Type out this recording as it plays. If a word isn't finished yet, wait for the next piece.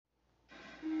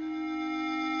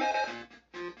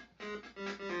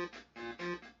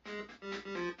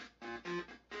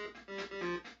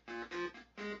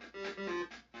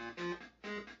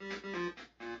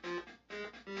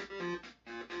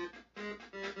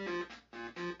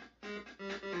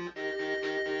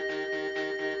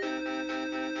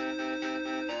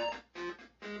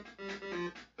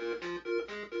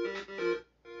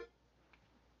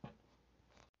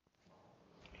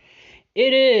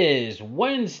It is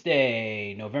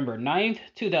Wednesday, November 9th,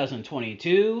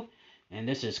 2022, and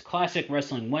this is Classic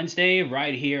Wrestling Wednesday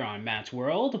right here on Matt's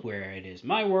World, where it is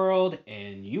my world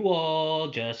and you all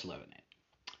just living it.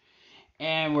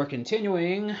 And we're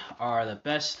continuing the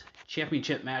best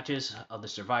championship matches of the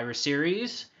Survivor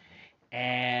Series,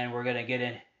 and we're going to get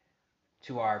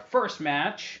into our first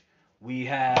match. We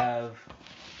have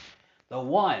the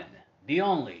one, the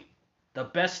only, the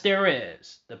best there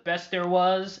is, the best there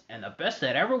was, and the best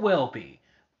that ever will be.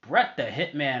 Bret The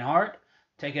Hitman Hart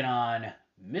taking on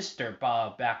Mr.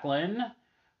 Bob Backlund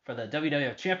for the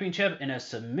WWF Championship in a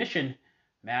submission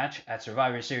match at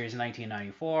Survivor Series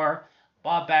 1994.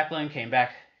 Bob Backlund came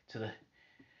back to the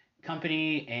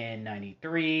company in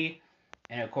 93,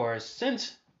 and of course,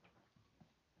 since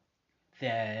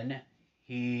then,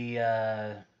 he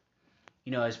has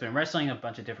been wrestling a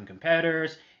bunch of different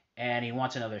competitors, and he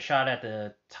wants another shot at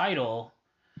the title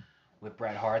with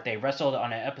Bret Hart. They wrestled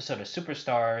on an episode of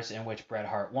Superstars in which Bret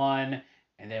Hart won,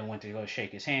 and then went to go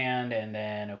shake his hand, and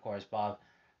then, of course, Bob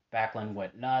Backlund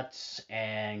went nuts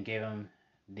and gave him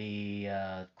the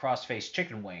crossface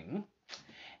chicken wing.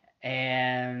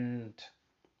 And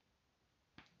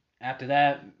after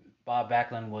that, Bob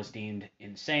Backlund was deemed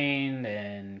insane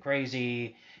and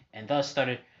crazy, and thus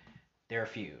started their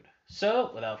feud.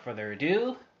 So, without further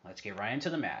ado, let's get right into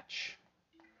the match.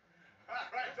 All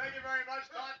right, thank you very much,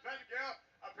 Todd Pettengill.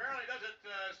 Apparently doesn't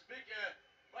speak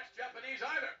much Japanese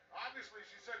either. Obviously,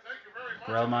 she said thank you very much.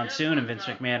 Gorilla Monsoon and Vince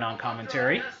McMahon on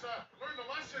commentary. Learn the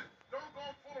lesson. Don't go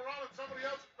and fool around in somebody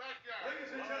else's backyard.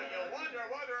 Ladies and gentlemen, you wonder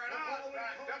whether or not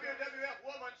that WWF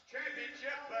Women's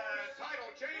Championship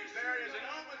title change there is an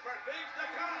omen for things to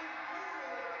come.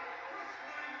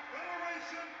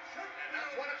 And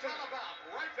that's what it's all about,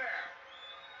 right there.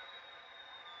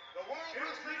 The World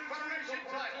Wrestling Federation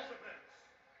title.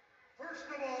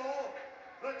 First of all,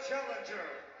 the challenger,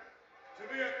 to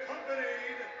be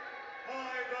accompanied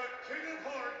by the King of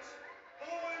Hearts,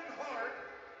 Owen Hart,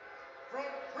 from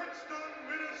Princeton,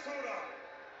 Minnesota,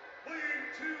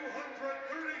 weighing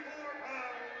 234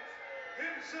 pounds,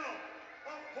 himself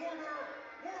a former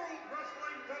World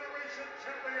Wrestling Federation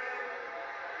champion,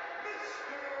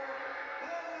 Mr.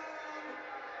 Bob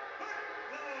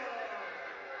Backlund.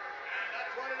 And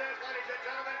that's what it is, ladies and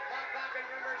gentlemen. Bob Backlund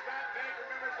remembers that date,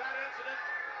 remembers that incident.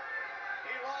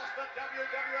 He lost the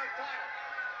WWF title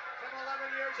some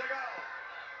 11 years ago.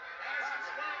 Madison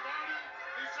Square Garden,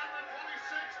 December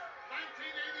 26,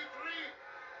 1983.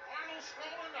 Arnold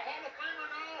Skaaland, the Hall of Famer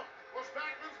now, was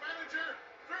Backlund's manager,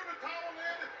 threw the towel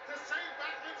in to save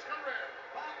Backlund's career.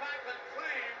 Bob Backlund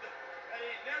claimed that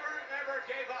he never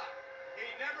gave up. He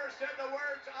never said the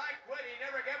words, I quit. He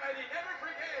never gave up. He never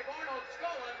forgave Arnold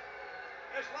Skaaland,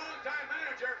 his longtime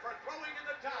manager, for throwing in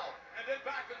the towel. And then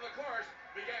Backlund, of course,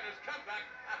 began his comeback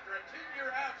after a 10-year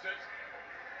absence.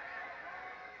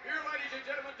 Here, ladies and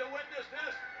gentlemen, to witness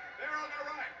this, there on the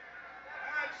right.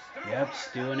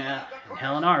 Stu and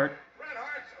Helen Hart. Bret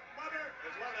Hart's mother,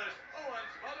 as well as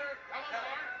Owen's mother, Helen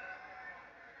Hart.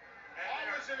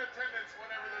 Always in attendance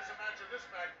whenever there's a match of this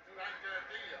magnitude, I can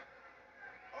guarantee you.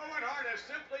 Owen Hart is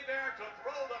simply there to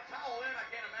throw the towel in. I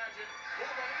can't imagine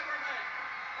what would ever make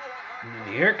Owen Hart.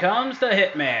 And here comes the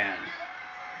Hitman.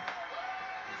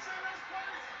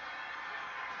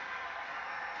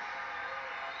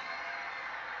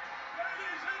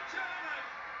 Ladies and gentlemen,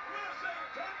 listen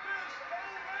to this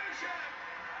ovation.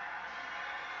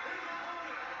 His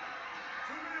opponent,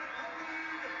 to be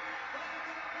accompanied by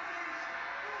the British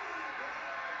Bulldog,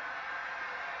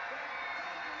 from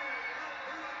Calgary,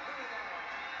 Alberta, Canada,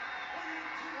 weighing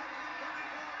 234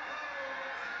 pounds,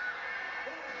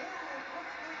 the World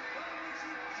Wrestling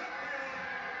Federation champion,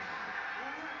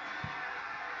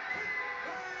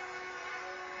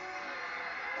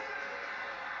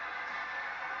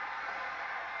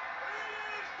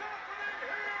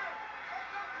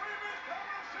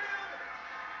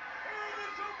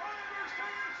 Survivor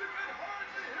Series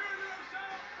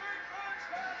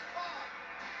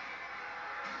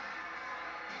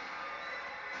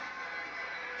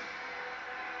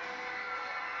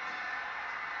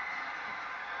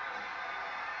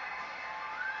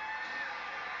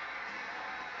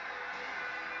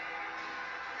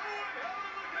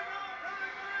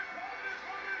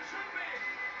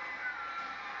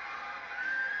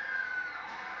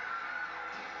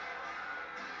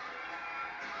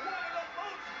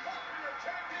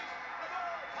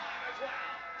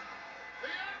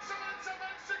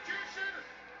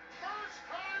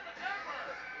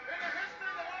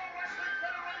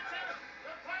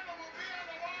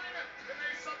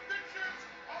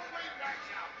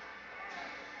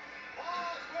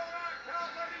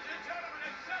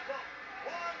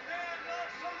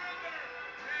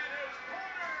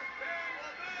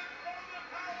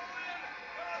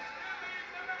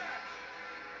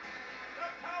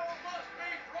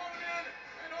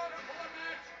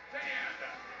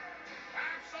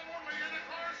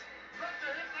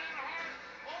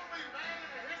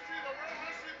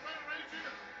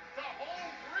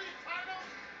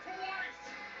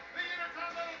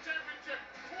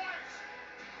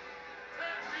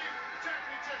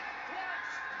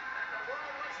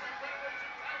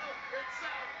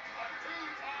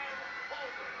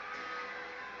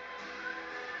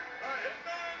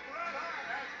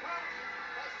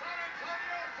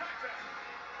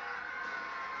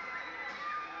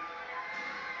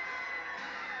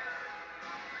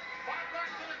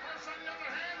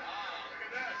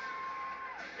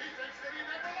thinks that he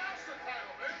never lost the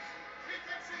title, Vince. He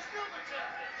thinks he's still the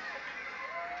champion.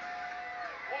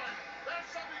 Boy, that's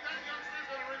something that youngster's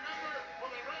going to remember for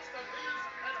the rest of his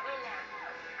and her life.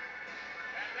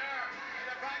 And there, in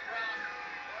the background,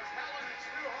 was Helen and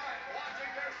Stu Hart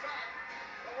watching their son,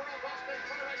 the World Wrestling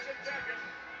Federation champion,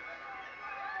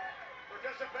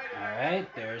 participating. All right,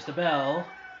 there's the bell.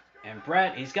 And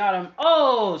Bret, he's got him.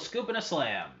 Oh, scooping a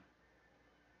slam.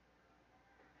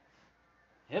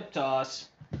 Hip toss.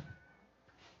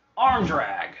 Arm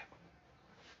drag.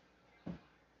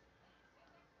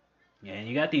 Yeah, and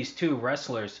you got these two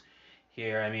wrestlers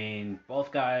here. I mean,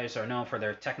 both guys are known for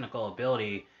their technical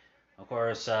ability. Of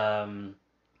course, both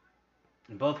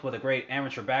with a great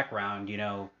amateur background. You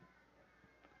know,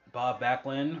 Bob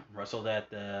Backlund wrestled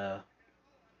at the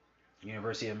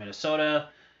University of Minnesota.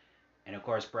 And of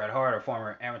course, Bret Hart, a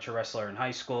former amateur wrestler in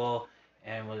high school,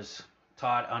 and was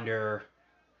taught under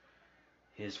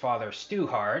his father, Stu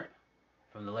Hart,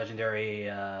 from the legendary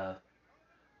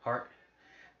Hart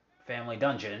family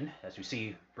dungeon, as we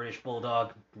see British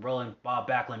Bulldog rolling Bob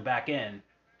Backlund back in.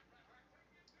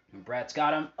 And Bret's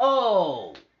got him.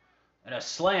 Oh! And a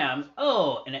slam.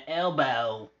 Oh! And an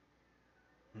elbow.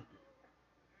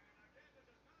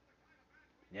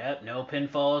 Yep, no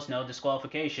pinfalls, no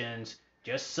disqualifications,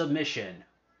 just submission.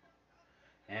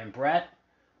 And Bret,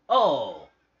 oh!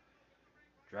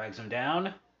 Drags him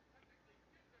down.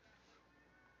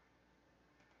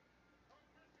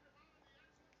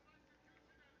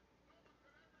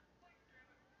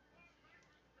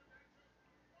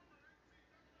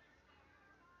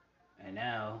 And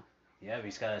now, yep,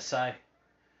 he's got a side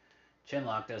chin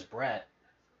lock, does Bret.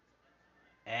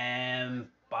 And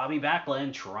Bobby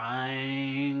Backlund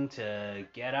trying to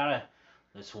get out of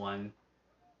this one.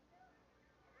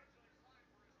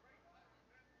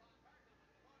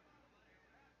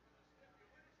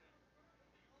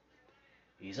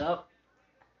 He's up.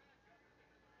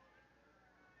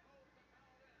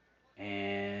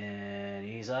 And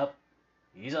he's up.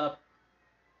 He's up.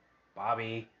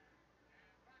 Bobby.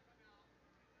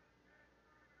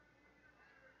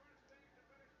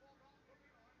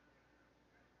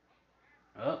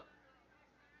 Oh.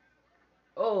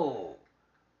 Oh.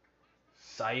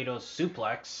 Saito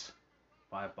suplex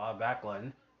by Bob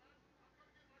Backlund.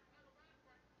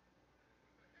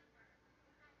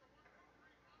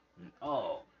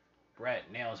 Oh.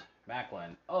 Bret nails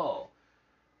Backlund. Oh.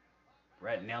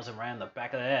 Bret nails him right in the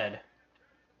back of the head.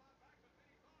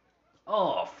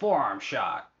 Oh, forearm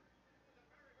shot.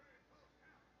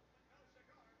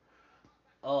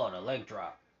 Oh, the leg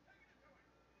drop.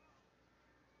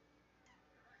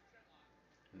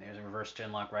 And there's a reverse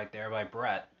chin lock right there by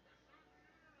Bret.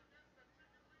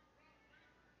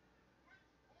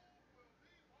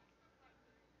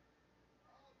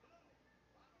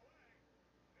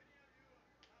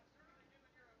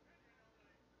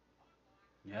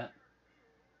 Yeah.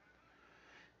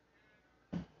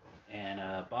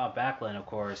 And Bob Backlund, of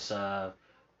course,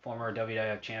 former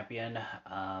WWF champion,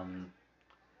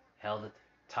 held the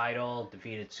title,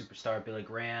 defeated superstar Billy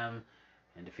Graham,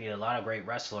 and defeated a lot of great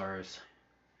wrestlers.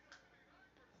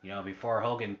 You know, before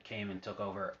Hogan came and took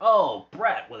over. Oh,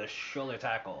 Bret with a shoulder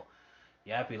tackle.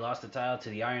 Yep, he lost the title to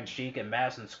the Iron Sheik at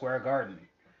Madison Square Garden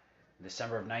in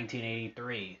December of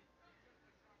 1983.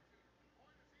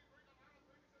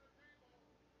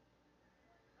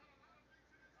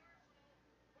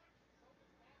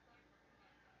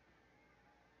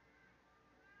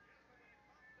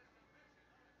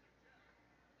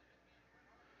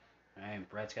 Alright,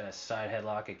 Bret's got a side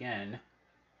headlock again.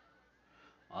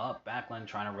 Oh, Backlund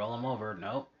trying to roll him over.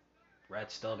 Nope.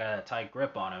 Bret's still got a tight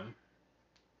grip on him.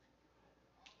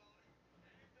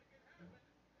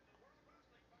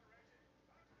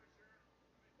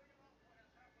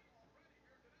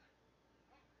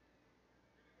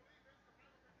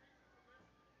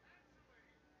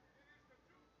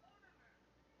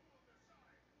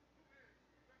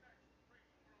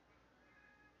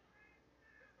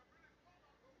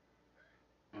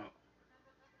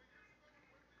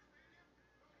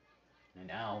 And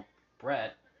now,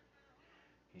 Bret,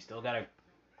 he's still got a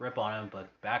grip on him, but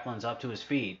Backlund's up to his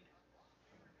feet.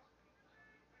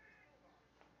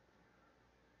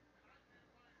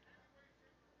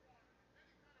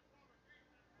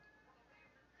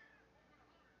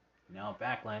 Now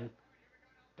Backlund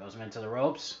throws him into the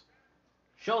ropes.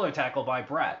 Shoulder tackle by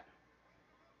Bret.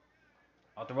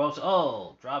 Off the ropes.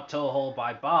 Oh, drop toe hold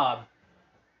by Bob.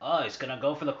 Oh, he's going to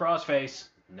go for the crossface.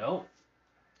 Nope.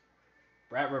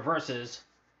 Bret reverses.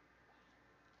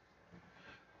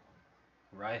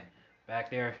 Right back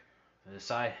there to the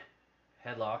side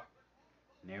headlock.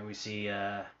 And there we see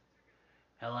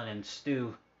Helen and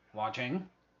Stu watching.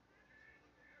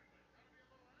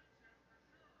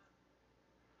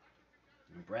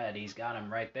 Bret, he's got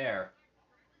him right there.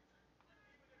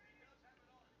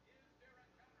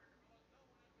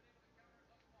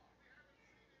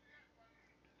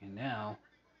 And now,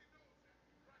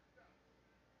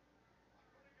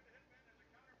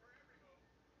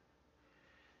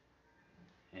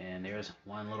 and there's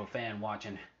one little fan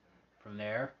watching from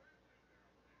there.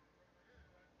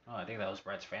 Oh, I think that was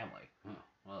Bret's family. Oh,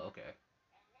 well, okay.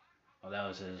 Oh, that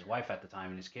was his wife at the time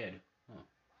and his kid.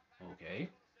 Oh, okay.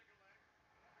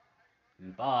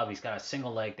 And Bob, he's got a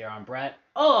single leg there on Bret.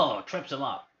 Oh, trips him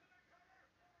up.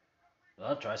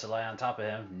 Well, tries to lie on top of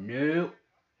him. Nope.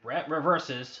 Bret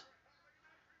reverses.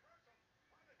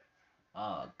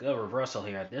 Good reversal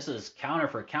here. This is counter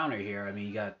for counter here. I mean,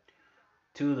 you got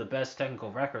two of the best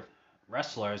technical record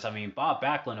wrestlers. I mean, Bob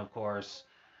Backlund, of course,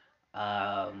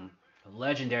 um,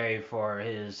 legendary for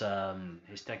his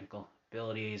technical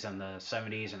abilities in the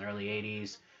 70s and early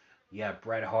 80s. You have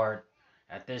Bret Hart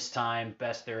at this time,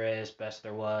 best there is, best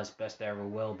there was, best there ever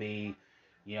will be.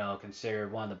 You know,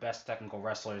 considered one of the best technical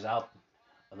wrestlers out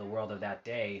of the world of that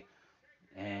day.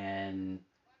 And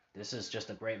this is just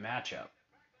a great matchup.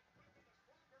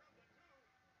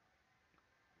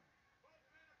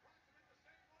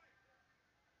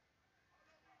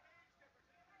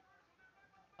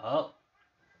 Oh,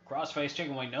 crossface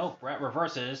chicken wing. No, Bret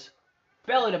reverses.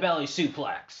 Belly to belly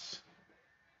suplex.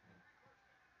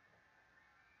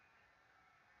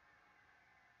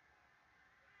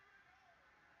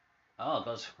 Oh,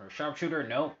 goes for a sharpshooter.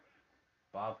 Nope.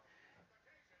 Bob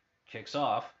kicks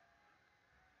off.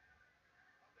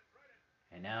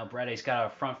 And now Bret's got a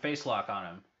front face lock on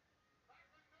him.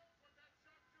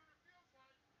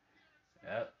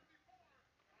 Yep.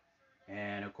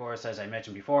 And of course, as I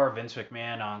mentioned before, Vince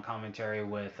McMahon on commentary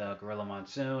with Gorilla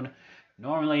Monsoon.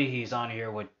 Normally, he's on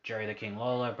here with Jerry the King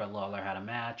Lawler, but Lawler had a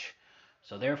match.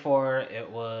 So therefore, it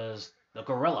was the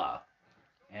Gorilla.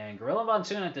 And Gorilla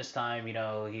Monsoon at this time, you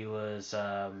know, he was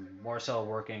more so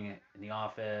working in the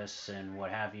office and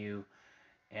what have you.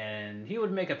 And he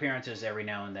would make appearances every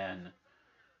now and then.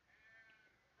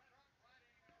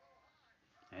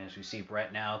 As we see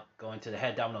Bret now going to the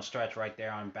head domino stretch right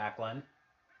there on Backlund.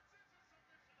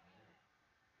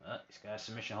 He's got a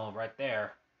submission hold right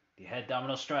there. The head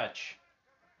domino stretch.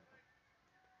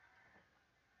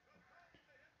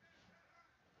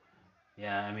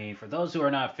 Yeah, I mean, for those who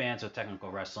are not fans of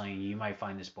technical wrestling, you might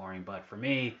find this boring, but for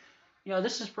me, you know,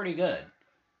 this is pretty good.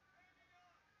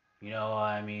 You know,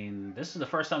 I mean, this is the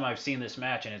first time I've seen this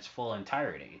match in its full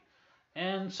entirety.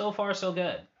 And so far, so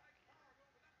good.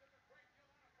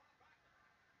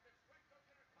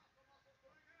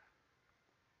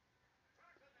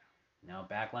 Now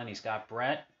Backlund, he's got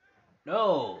Bret.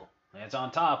 No, it's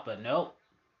on top, but nope.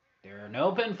 There are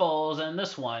no pinfalls in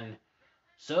this one.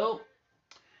 So,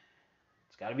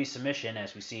 it's got to be submission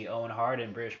as we see Owen Hart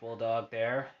and British Bulldog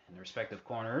there in the respective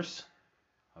corners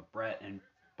of Bret and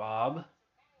Bob.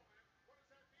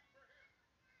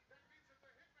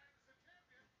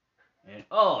 And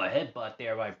oh, a headbutt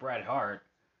there by Bret Hart.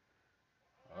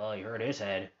 Oh, he hurt his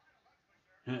head.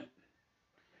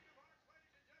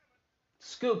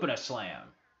 Scoop and a slam.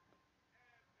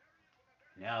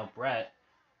 Now Bret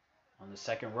on the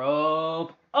second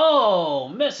rope. Oh,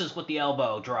 misses with the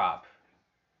elbow drop.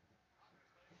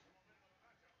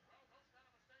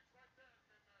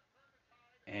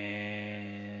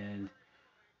 And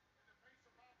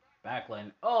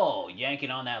Backlund. Oh,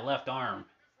 yanking on that left arm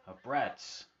of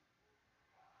Bret's.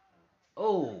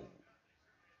 Oh,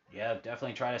 yeah,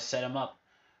 definitely try to set him up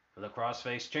for the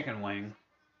crossface chicken wing.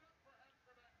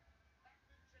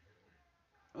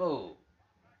 Oh.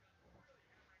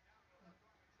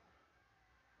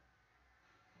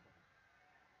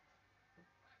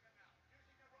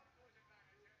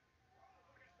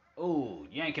 Oh,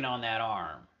 yanking on that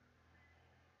arm.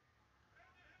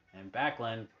 And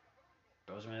Backlund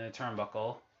throws him in the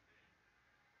turnbuckle.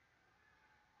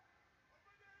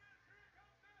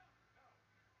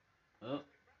 Oh.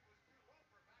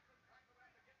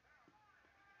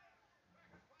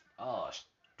 Oh,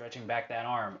 stretching back that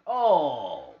arm.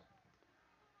 Oh.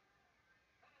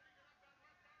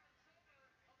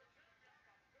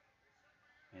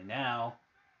 And now,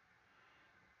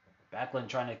 Backlund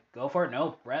trying to go for it.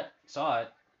 No, Bret saw it.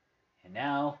 And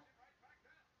now,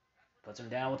 puts him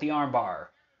down with the armbar.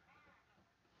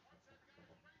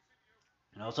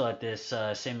 And also at this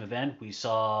same event, we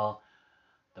saw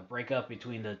the breakup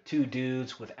between the two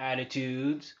dudes with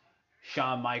attitudes,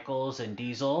 Shawn Michaels and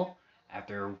Diesel,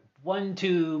 after one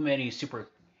too many super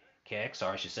kicks,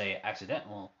 or I should say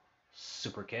accidental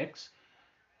super kicks.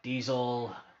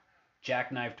 Diesel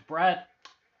jackknifed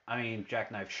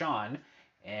Shawn,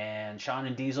 and Shawn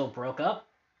and Diesel broke up.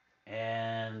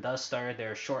 And thus started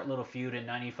their short little feud in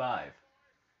 95.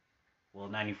 Well,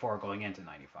 94 going into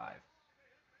 95.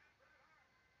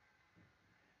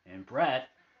 And Bret,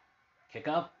 kick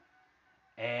up,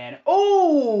 and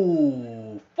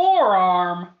oh!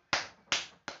 Forearm!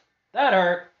 That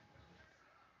hurt.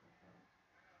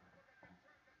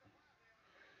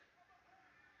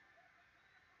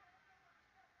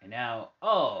 And now,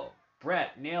 oh,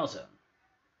 Bret nails him.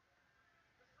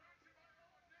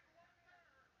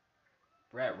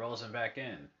 Bret rolls him back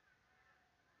in.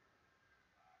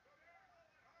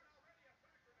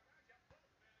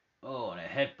 Oh, and a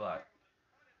headbutt.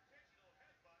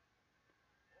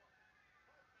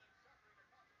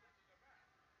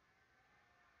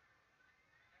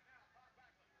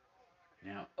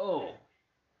 Now, oh.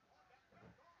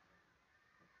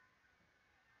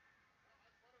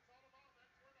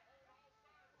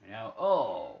 Now,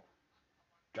 oh.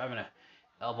 Driving a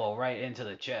elbow right into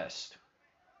the chest.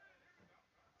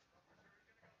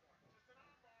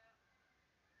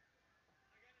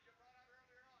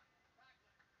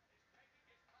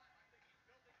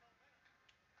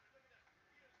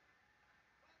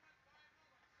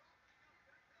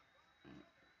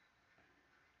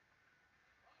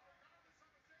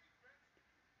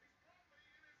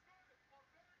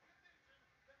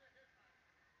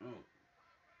 Oh.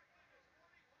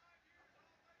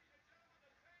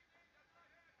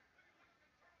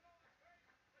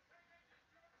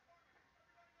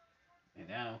 And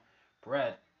now,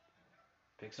 Bret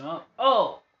picks him up.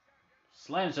 Oh!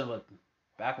 Slams him, but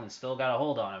Backlund still got a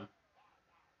hold on him.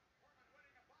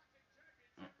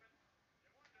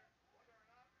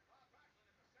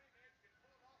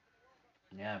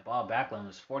 Yeah, Bob Backlund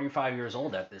was 45 years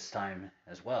old at this time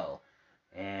as well.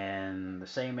 And the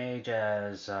same age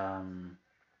as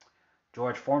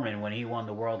George Foreman when he won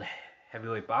the World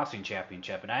Heavyweight Boxing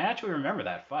Championship. And I actually remember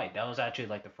that fight. That was actually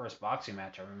like the first boxing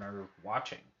match I remember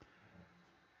watching.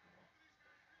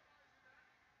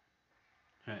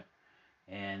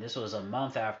 And this was a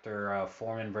month after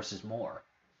Foreman versus Moore.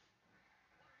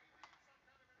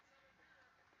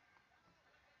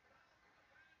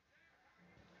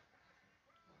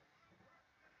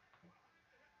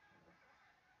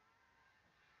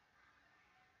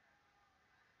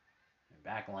 And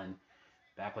Backlund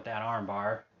back with that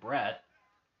armbar. Bret,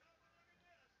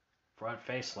 front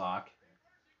face lock.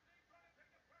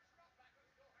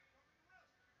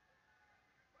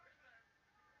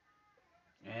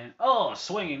 And oh,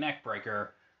 swinging neck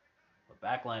breaker. But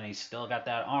Backlund, he's still got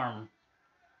that arm.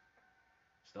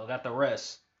 Still got the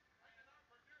wrist.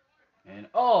 And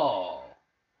oh,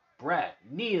 Bret,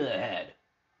 knee to the head.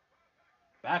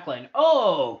 Backlund,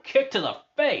 oh, kick to the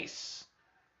face.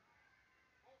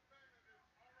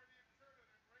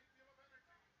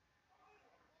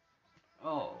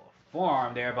 Oh,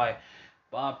 forearm there by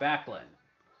Bob Backlund.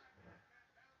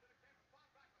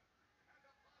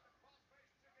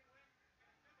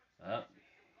 Oh,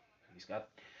 he's got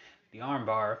the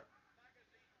armbar.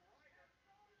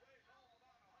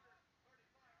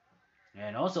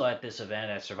 And also at this event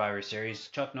at Survivor Series,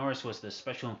 Chuck Norris was the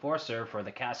special enforcer for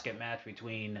the casket match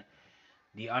between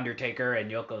The Undertaker and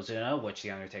Yokozuna, which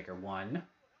The Undertaker won.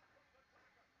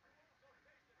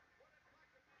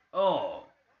 Oh,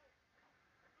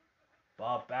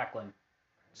 Bob Backlund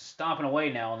stomping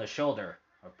away now on the shoulder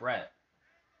of Bret.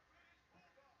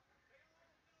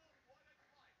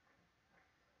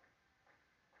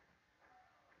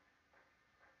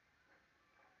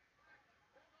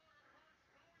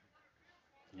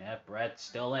 Yeah, Bret's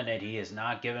still in it. He is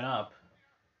not giving up.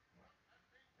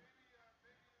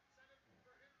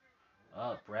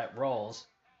 Oh, Bret rolls.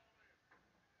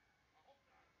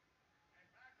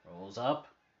 Rolls up.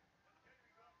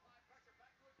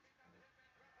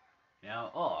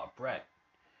 Now, oh, Bret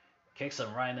kicks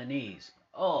him right in the knees.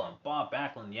 Oh, and Bob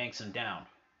Backlund yanks him down.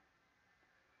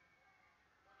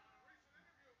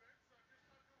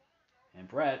 And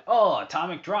Bret, oh,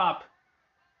 atomic drop.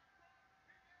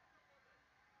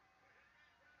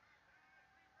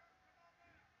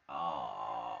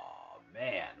 Oh,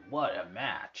 man, what a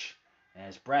match. And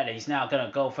it's Bret, he's now going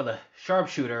to go for the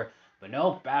sharpshooter. But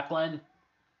no, Backlund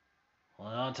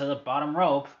holding on to the bottom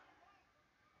rope.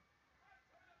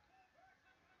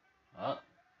 Oh,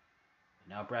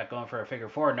 now Bret going for a figure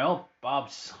four. No, Bob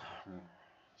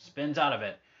spins out of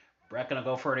it. Bret going to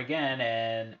go for it again.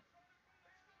 And,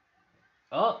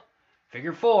 oh,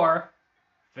 figure four.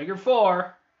 Figure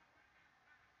four.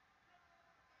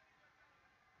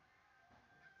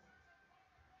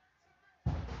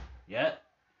 Yep,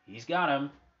 he's got him.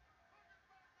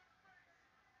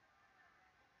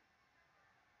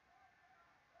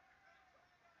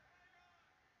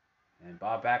 And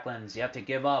Bob Backlund's yet to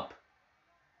give up.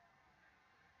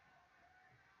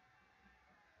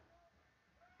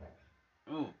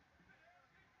 Ooh.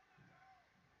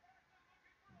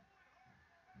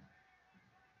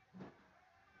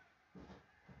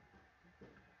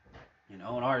 And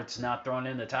Owen Hart's not throwing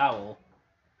in the towel.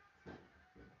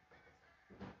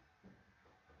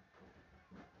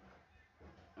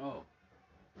 Oh.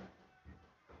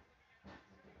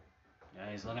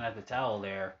 Yeah, he's looking at the towel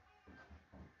there.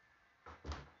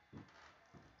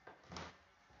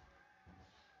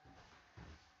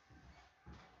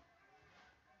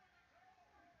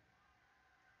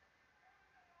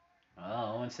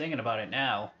 Oh, Owen's thinking about it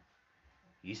now.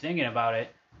 He's thinking about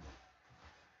it.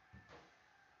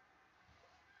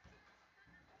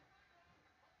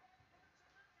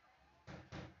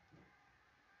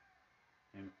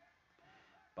 And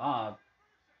Bob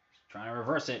trying to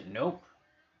reverse it. Nope.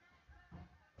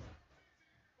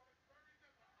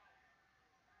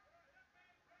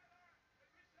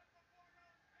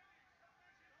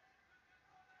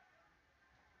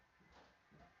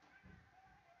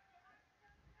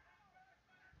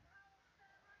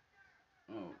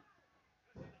 Oh.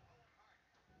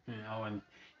 And Owen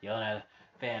yelling at a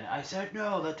fan, I said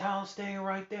no, the towel's staying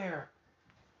right there.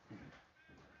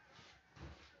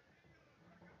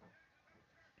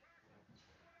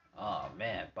 Oh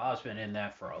man, Bob's been in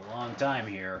that for a long time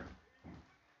here.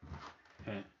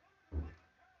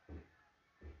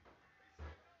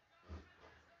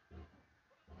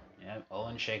 Yep,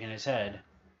 Owen shaking his head.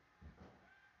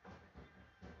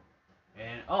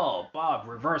 And oh, Bob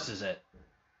reverses it.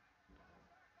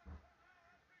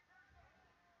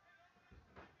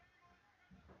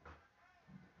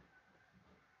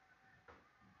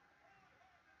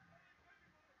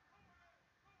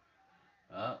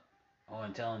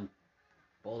 Owen telling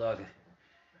Bulldog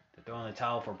to throw in the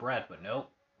towel for Bret, but nope.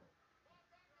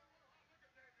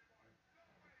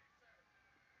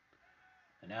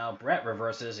 And now Bret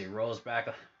reverses. He rolls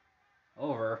back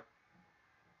over.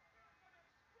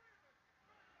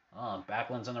 Oh,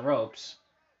 Backlund's on the ropes.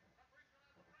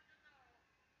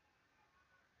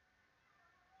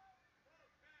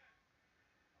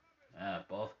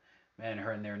 Both men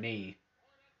hurting their knee.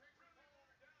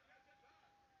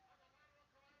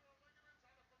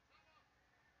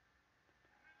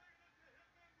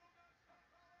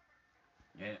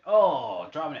 And oh,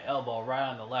 dropping an elbow right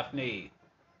on the left knee.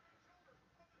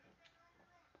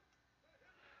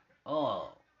 Oh,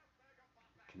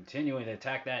 continuing to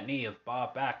attack that knee of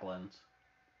Bob Backlund's.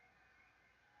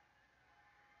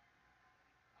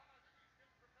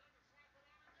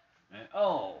 And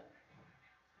oh,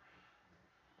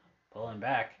 pulling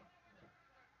back.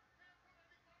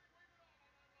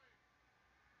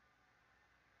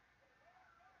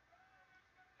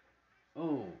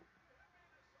 Ooh.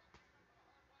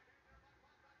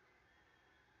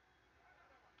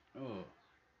 Ooh.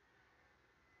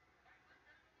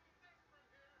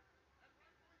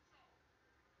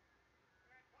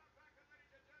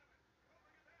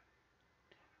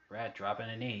 Bret dropping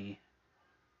a knee.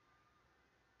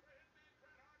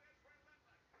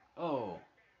 Oh.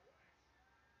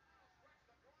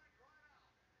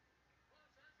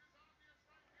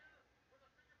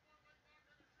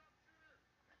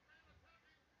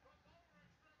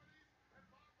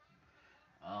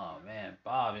 Oh man,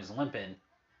 Bob is limping.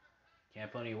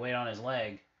 Can't put any weight on his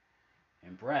leg.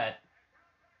 And Bret,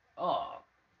 oh,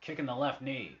 kicking the left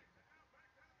knee.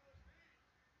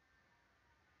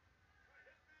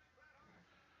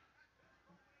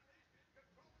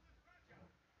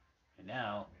 And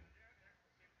now,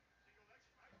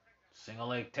 single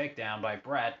leg takedown by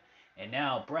Bret. And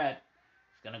now Bret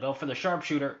is going to go for the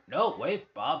sharpshooter. No,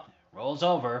 wait, Bob rolls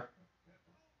over.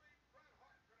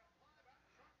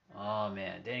 Oh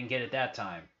man, didn't get it that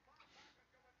time.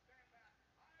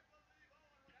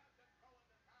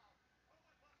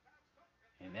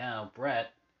 And now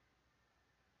Bret,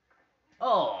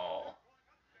 oh,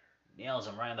 nails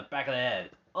him right in the back of the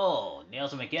head. Oh,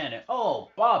 nails him again. And oh,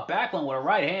 Bob Backlund with a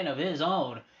right hand of his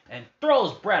own and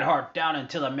throws Bret Hart down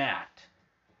into the mat.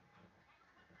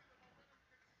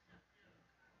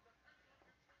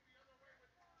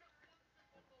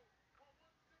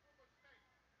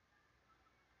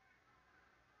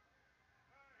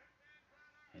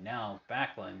 And now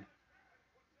Backlund,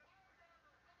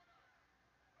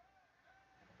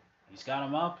 he's got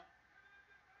him up.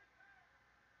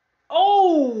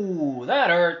 Oh, that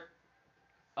hurt.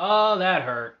 Oh, that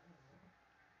hurt.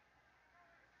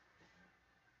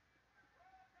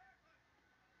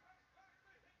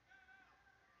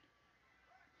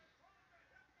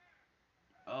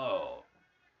 Oh.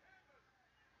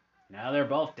 Now they're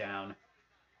both down.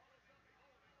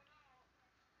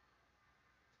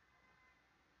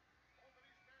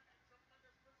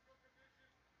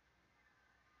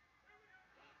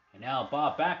 And now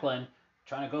Bob Backlund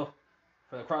trying to go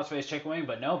for the crossface chicken wing,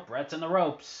 but no, Bret's in the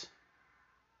ropes.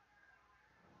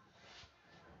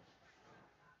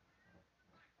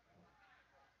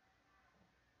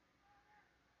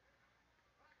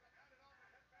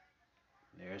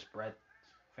 There's Bret's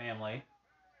family.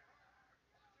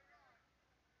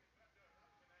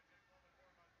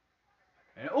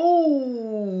 And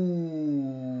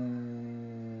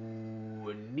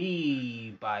a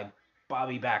knee by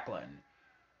Bobby Backlund.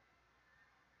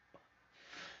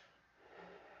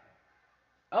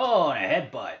 Oh, and a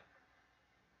headbutt.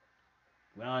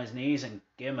 Went on his knees and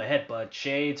gave him a headbutt.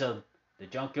 Shades of the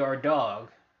Junkyard Dog.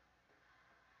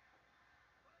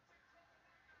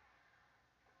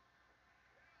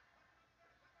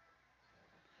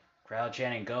 Crowd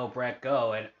chanting, "Go, Bret,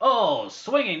 go." And,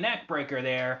 swinging neck breaker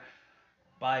there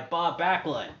by Bob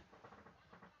Backlund.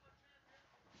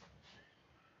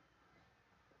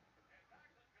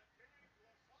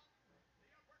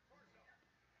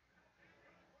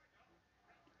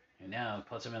 And now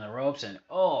puts him in the ropes, and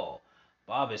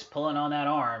Bob is pulling on that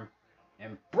arm,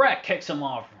 and Bret kicks him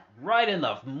off right in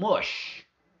the mush.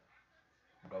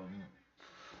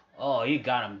 Oh, he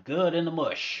got him good in the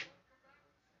mush.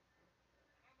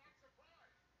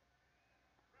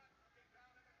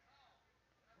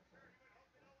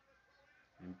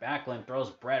 And Backlund throws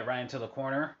Bret right into the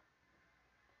corner.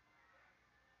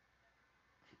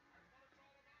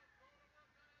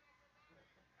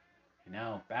 And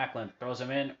now Backlund throws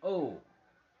him in.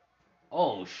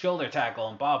 Shoulder tackle,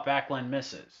 and Bob Backlund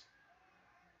misses.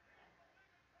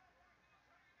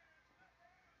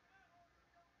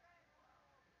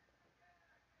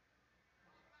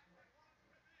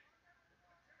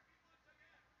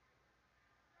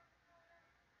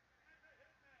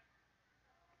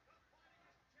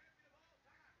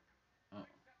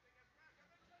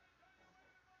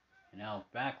 And now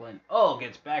Backlund,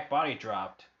 gets back body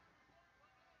dropped.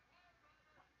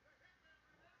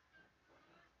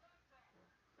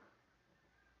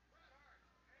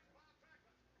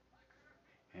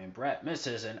 And Bret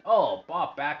misses, and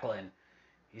Bob Backlund,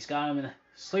 he's got him in a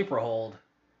sleeper hold.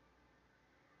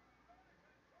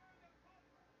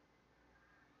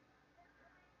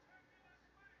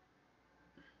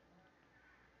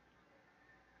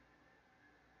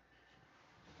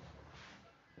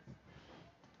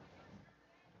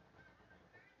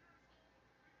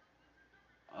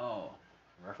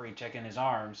 Referee checking his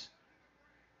arms.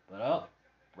 But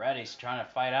Bret, he's trying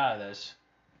to fight out of this.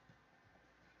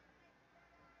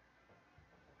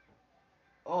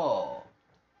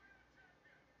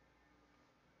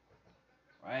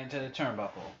 Right into the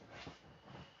turnbuckle.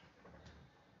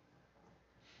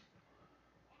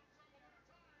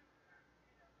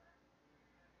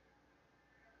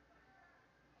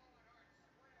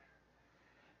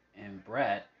 And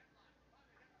Bret,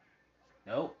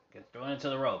 gets thrown into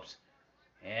the ropes.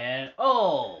 And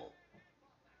both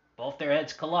their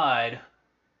heads collide.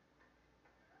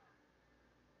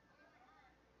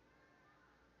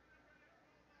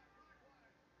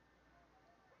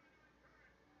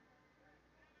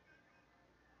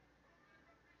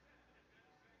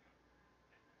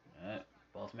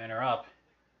 Both men are up.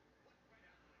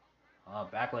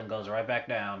 Backlund goes right back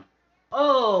down.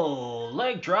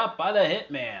 Leg drop by the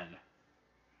Hitman.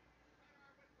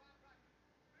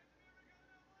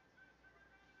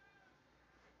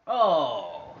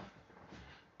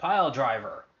 Pile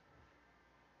driver.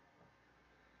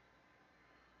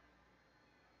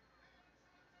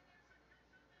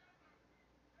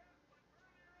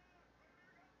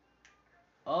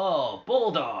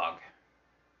 Bulldog.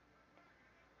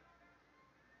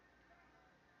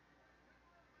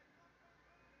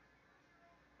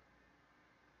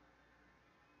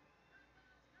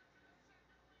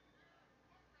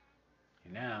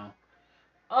 And now,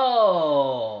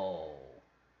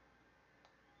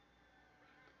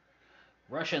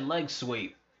 Russian leg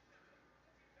sweep.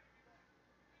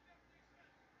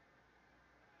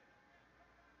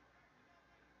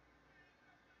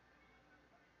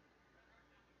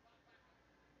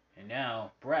 And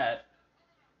now, Bret.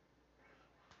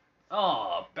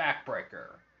 Backbreaker.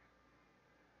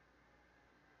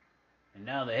 And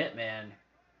now the Hitman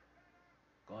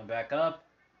going back up.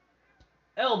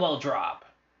 Elbow drop.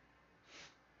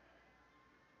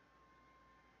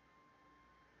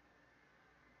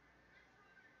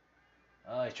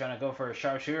 He's trying to go for a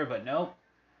sharpshooter, but nope.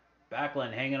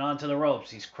 Backlund hanging on to the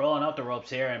ropes. He's crawling up the ropes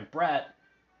here, and Bret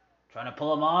trying to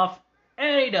pull him off.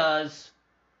 And he does.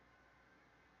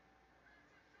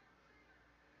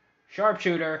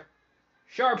 Sharpshooter.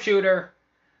 Sharpshooter.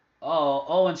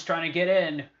 Owen's trying to get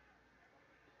in.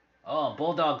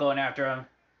 Bulldog going after him.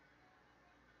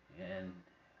 And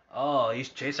Oh, he's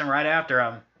chasing right after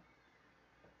him.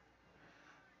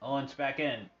 Owens back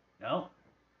in. No.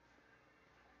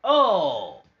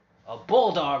 Oh! A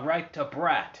bulldog right to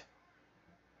Bret.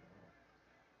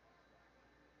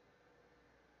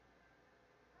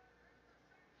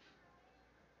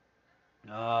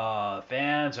 Oh,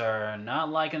 fans are not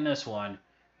liking this one.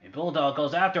 A bulldog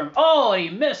goes after him. Oh, he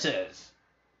misses.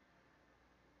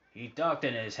 He ducked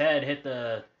and his head hit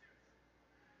the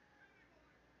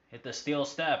steel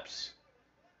steps.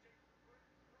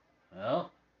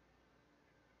 Well,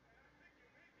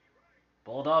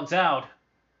 bulldog's out.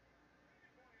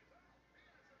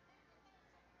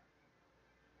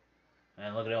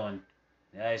 And look at Owen.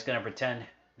 Yeah, he's gonna pretend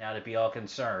now to be all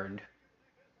concerned.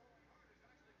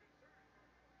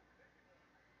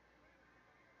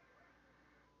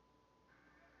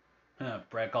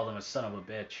 Bret called him a son of a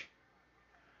bitch.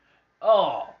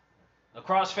 Oh, the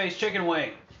crossface chicken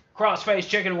wing. Crossface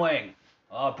chicken wing.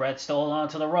 Oh, Bret stole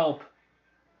onto the rope.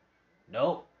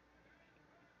 Nope.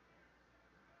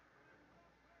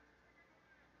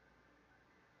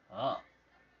 Oh,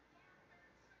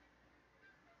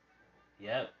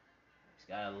 yep. He's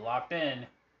got it locked in.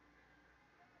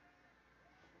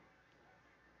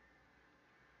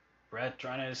 Bret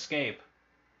trying to escape.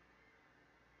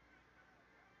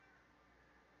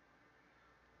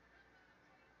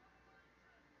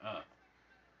 Uh,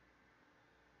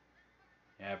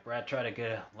 yeah, Bret tried to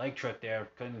get a leg trick there.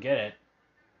 Couldn't get it.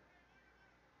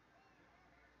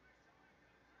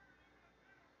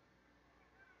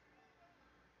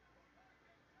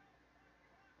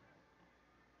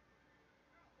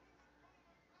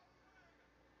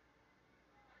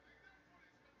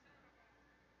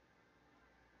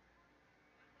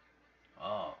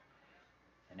 Oh,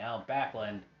 and now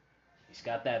Backlund. He's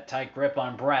got that tight grip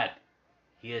on Bret.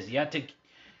 He has yet to.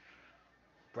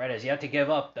 Bret has yet to give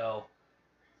up, though.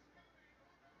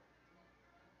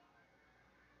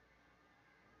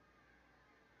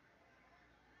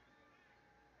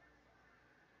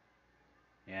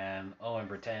 And Owen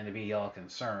pretending to be all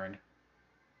concerned.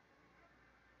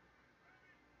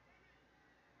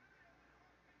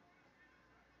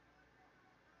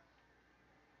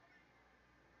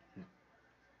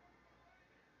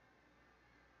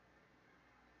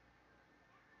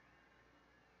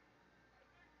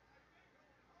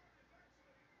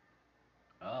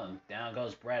 Oh, down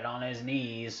goes Bret on his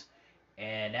knees.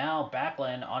 And now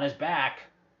Backlund on his back.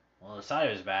 Well, the side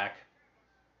of his back.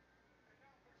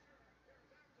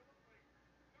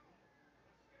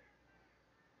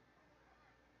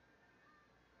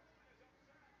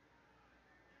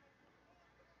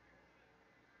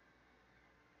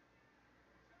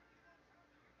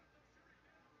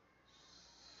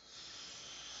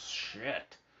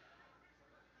 Shit.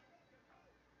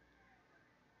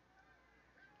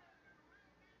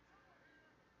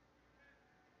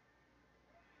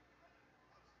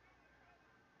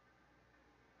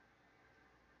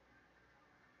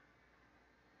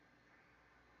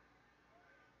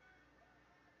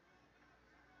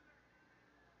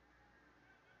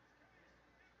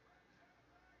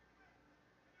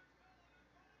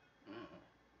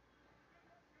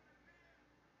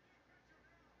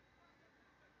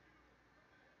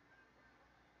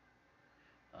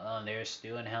 Oh, and there's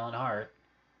Stu and Helen Hart.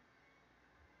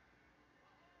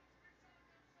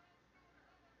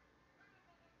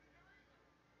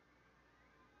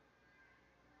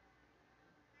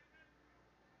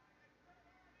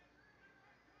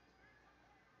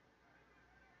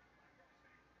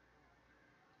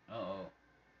 Uh-oh.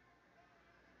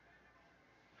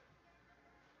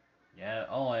 Yeah,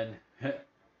 Owen.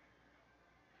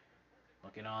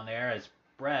 Looking on there as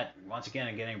Bret, once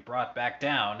again, getting brought back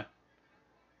down.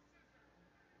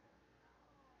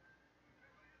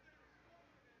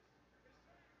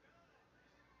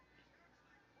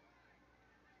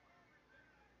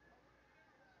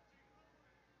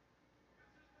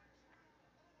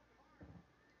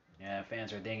 Yeah,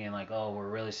 fans are thinking like, oh, we're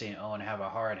really seeing Owen have a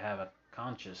heart, have a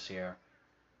conscience here.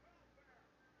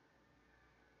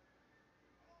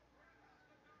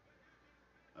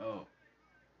 Oh,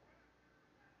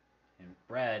 and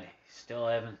Bret still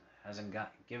hasn't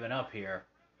given up here.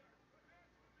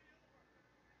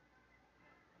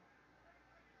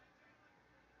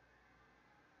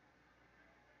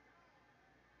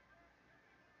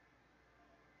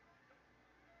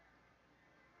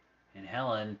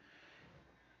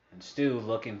 And Stu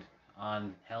looking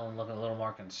Helen looking a little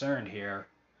more concerned here.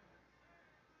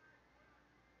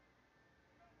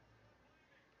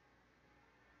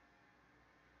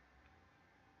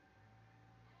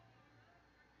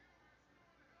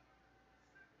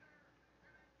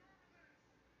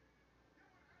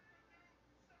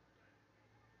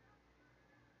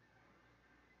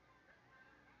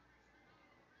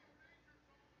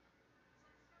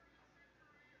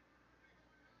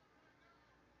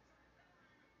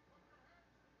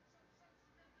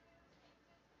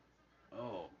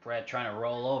 Bret trying to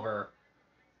roll over.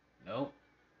 Nope.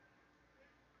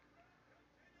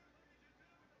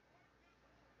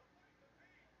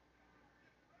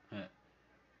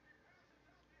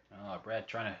 Oh, Bret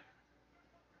trying to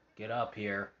get up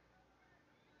here.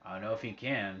 I don't know if he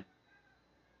can.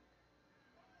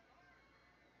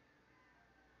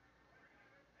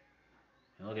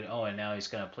 And look at Owen now. He's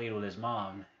going to plead with his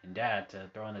mom and dad to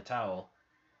throw in the towel.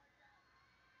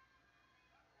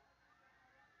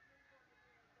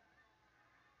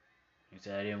 He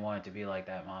said, I didn't want it to be like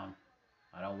that, Mom.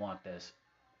 I don't want this.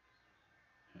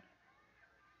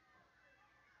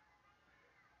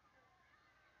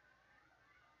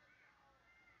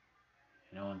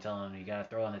 And Owen telling him, you got to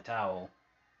throw in the towel.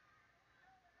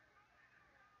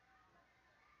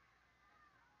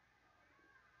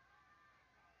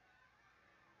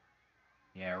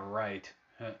 Yeah, right.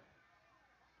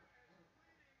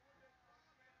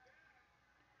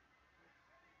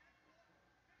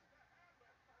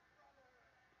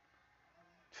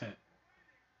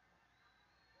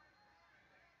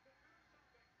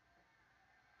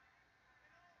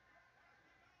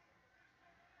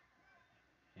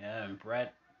 Yeah, and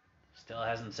Bret still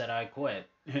hasn't said I quit.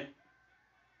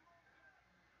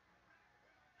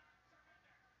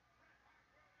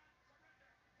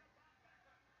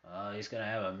 He's going to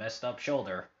have a messed up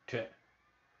shoulder.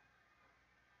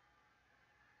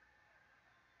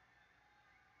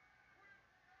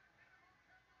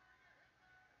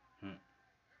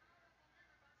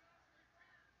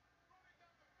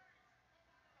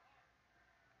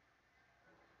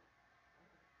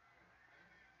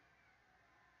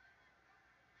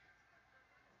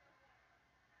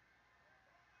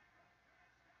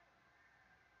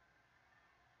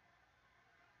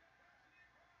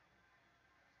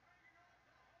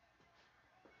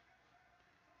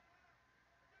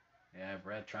 Yeah,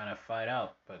 Bret trying to fight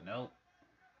out, but nope.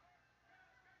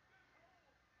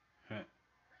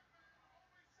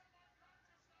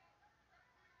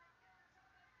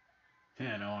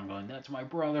 And Owen going, that's my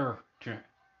brother.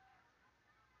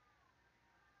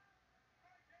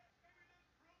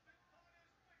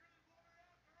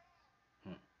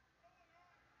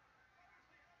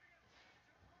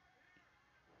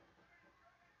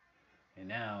 And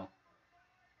now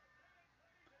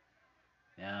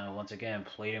once again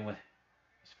pleading with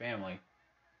his family.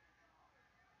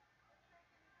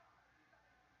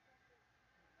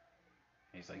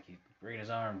 He's like, he's breaking his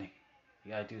arm.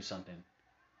 You gotta do something.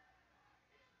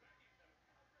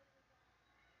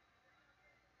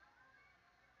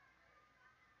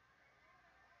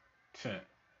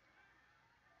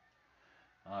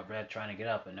 Bret trying to get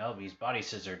up, but nope, he's body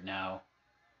scissored now.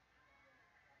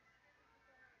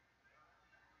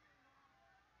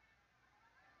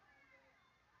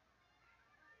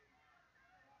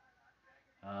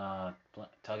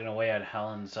 Tugging away at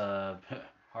Helen's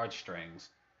heartstrings.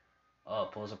 Oh,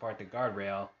 pulls apart the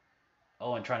guardrail.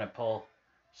 Oh, and trying to pull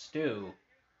Stu.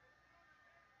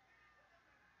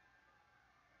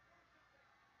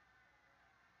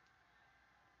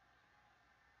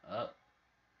 Up.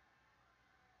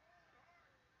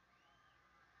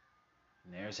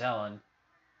 And there's Helen.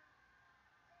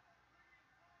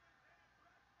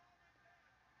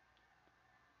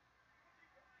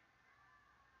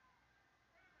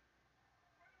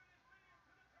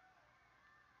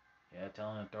 Yeah,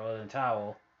 telling him to throw in the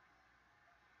towel.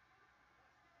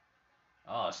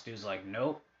 Oh, Stu's like,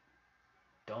 nope,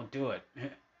 don't do it.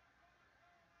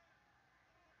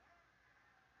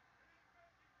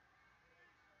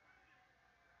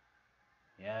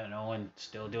 Yeah, no one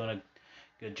still doing a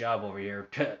good job over here,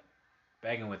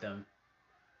 begging with him.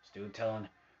 Stu telling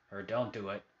her, don't do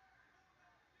it.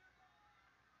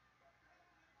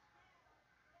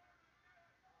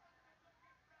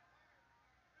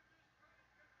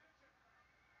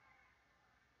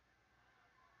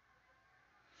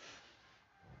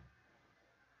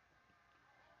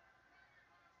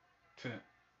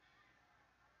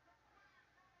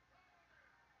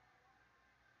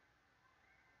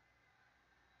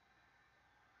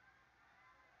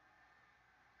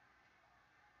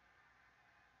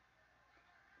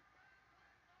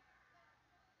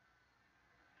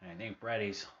 And I think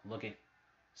Brady's looking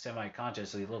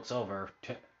semi-consciously, looks over.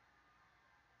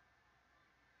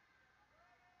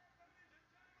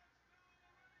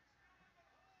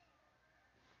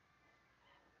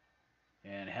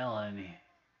 And Helen,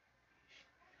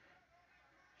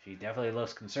 she definitely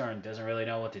looks concerned, doesn't really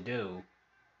know what to do.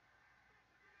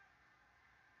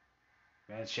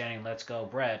 Bret's chanting, let's go,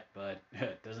 Bret, but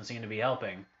it doesn't seem to be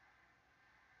helping.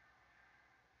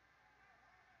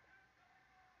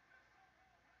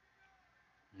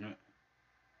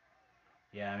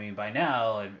 Yeah, I mean, by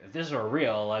now, if this were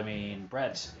real, I mean,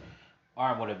 Bret's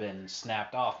arm would have been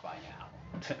snapped off by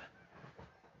now.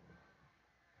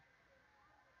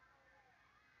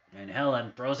 And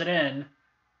Helen throws it in.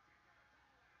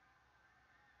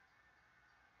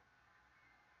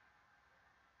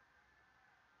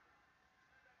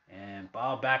 And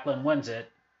Bob Backlund wins it.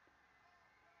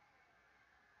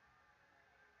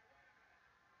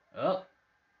 Oh,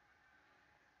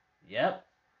 yep.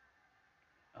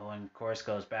 Owen, of course,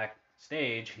 goes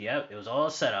backstage. Yep, it was all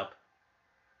a setup.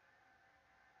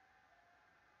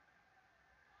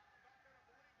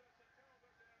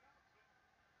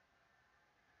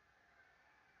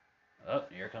 Oh,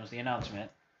 here comes the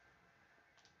announcement.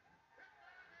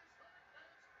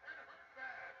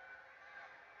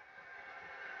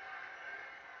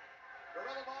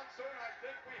 Gorilla Monsoon, I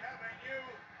think we have a new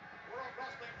World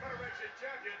Wrestling Federation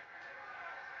champion.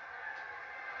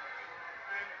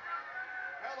 And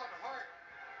Helen Hart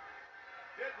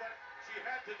did what she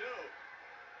had to do.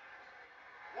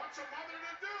 What's a mother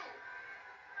to do?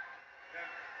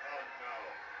 And, oh no.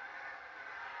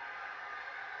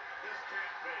 This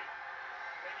can't be.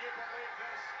 Can you believe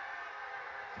this?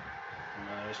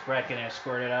 There's Bret getting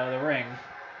escorted out of the ring.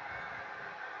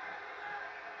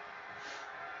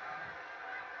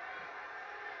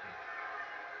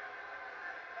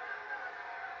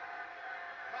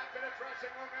 Back in the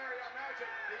dressing room area,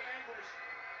 imagine the anguish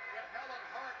that Helen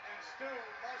Hart and Stu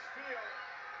must feel.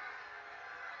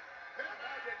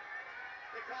 Imagine,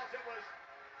 because it was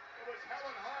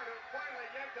Helen Hart who finally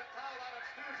yanked the towel out of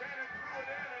Stu's hand and threw it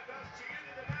in, and thus she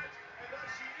ended the match, and thus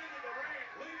she ended the reign.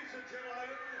 Ladies and gentlemen,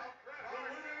 Of Bret the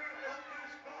Hart. winner of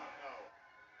this bout, No.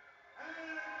 and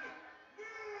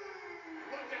new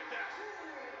Look at this.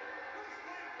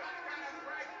 Wrestling That's gotta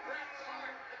break Bret's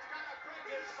heart. It's gotta break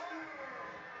his heart.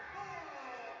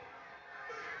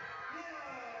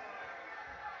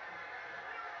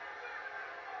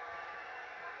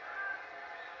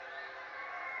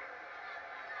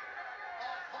 A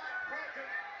heartbroken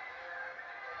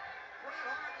Bret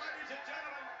Hart, ladies and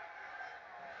gentlemen.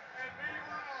 And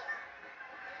meanwhile,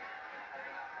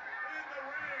 in the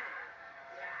ring,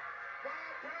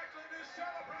 Bob Backlund is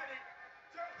celebrating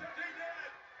just as he did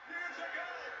years ago.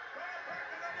 Bob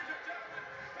Backlund, ladies and gentlemen,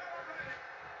 celebrating.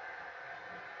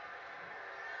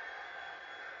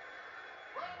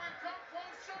 Well, we've come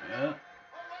full circle. Yeah.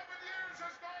 11 years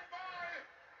has gone by,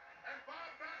 and Bob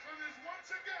Backlund is once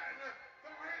again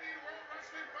the reigning World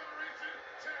Wrestling Federation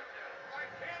champion. I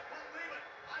can't believe it.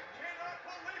 I cannot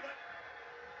believe it.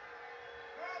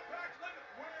 Bob Backlund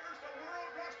wears the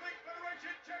World Wrestling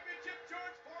Federation Championship.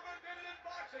 George Foreman did it in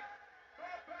boxing.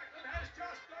 Bob Backlund has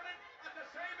just done it at the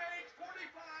same age,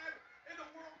 45, in the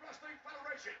World Wrestling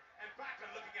Federation. And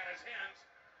Backlund looking at his hands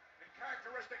in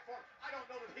characteristic form. I don't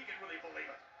know that he can really believe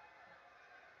it.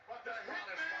 But The this crowd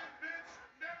is Hitman stunned. Vince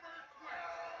never quit.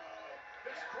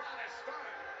 This crowd is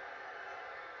stunned.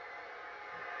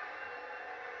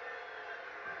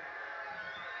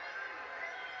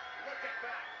 Look at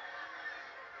that.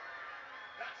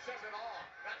 That says it all.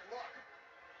 That look.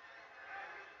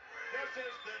 This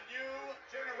is the new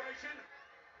generation.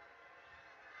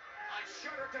 I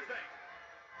shudder to think.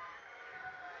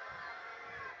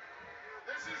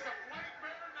 This is the flag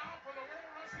bearer now for the World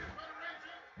Wrestling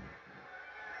Federation.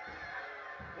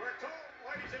 We're told,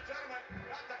 ladies and gentlemen,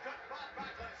 not to cut Bob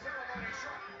Backlund's ceremony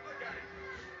short. Look at him.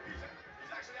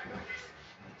 He's actually acting like he's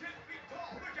 10 feet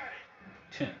tall. Look at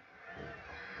him.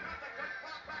 Not to cut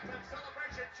Bob Backlund's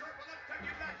celebration short, but let's take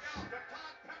you back now to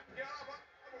Todd Pettengill.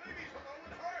 I believe he's with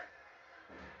Owen Hart.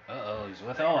 Uh-oh, he's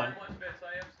with Thank you Owen. very much, Vince.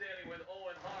 I am standing with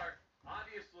Owen Hart.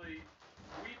 Obviously,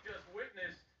 we've just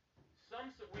witnessed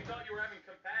we thought you were having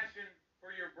compassion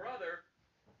for your brother.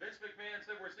 Vince McMahon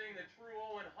said we're seeing the true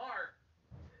Owen Hart.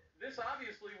 This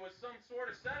obviously was some sort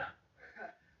of setup.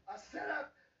 A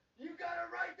setup? You got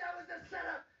it right, that was a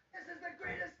setup. This is the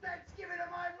greatest Thanksgiving of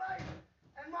my life.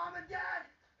 And Mom and Dad,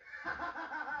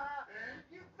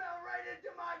 you fell right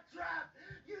into my trap.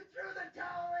 You threw the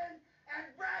towel in, and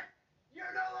Bret,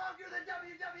 you're no longer the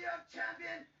WWF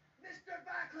champion. Mr.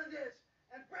 Backlund is.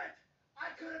 And Bret,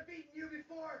 I could have beaten you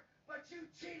before, but you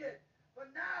cheated.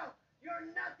 But now, you're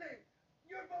nothing.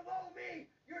 You're below me.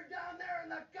 You're down there in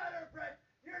the gutter, Bret.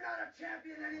 You're not a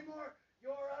champion anymore.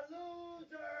 You're a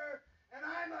loser. And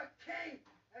I'm a king.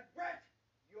 And Bret,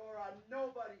 you're a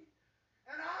nobody.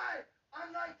 And I,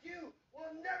 unlike you,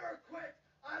 will never quit.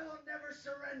 I will never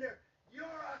surrender.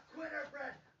 You're a quitter,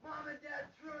 Bret. Mom and Dad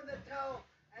threw in the towel,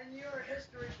 and you're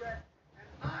history, Bret. And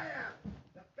I am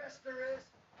the best there is,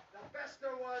 the best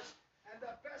there was, and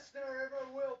the best there ever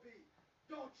will be.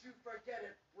 Don't you forget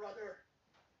it, brother.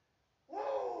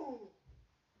 Woo!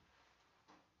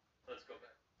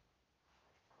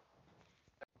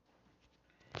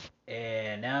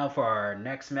 And now for our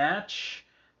next match,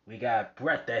 we got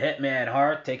Bret The Hitman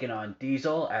Hart taking on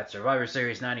Diesel at Survivor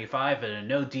Series 95 in a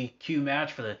no DQ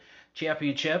match for the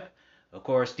championship. Of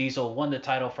course, Diesel won the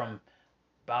title from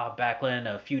Bob Backlund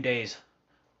a few days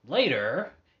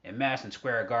later in Madison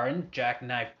Square Garden.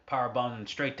 Jackknife powerbombed him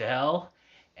straight to hell,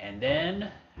 and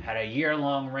then had a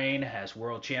year-long reign as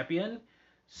world champion.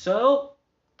 So,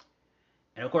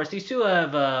 and of course, these two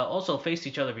have also faced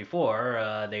each other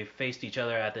before. They faced each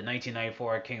other at the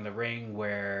 1994 King of the Ring,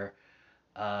 where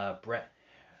Bret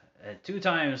two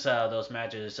times those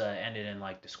matches ended in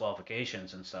like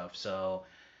disqualifications and stuff. So,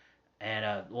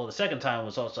 and well, the second time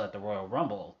was also at the Royal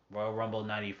Rumble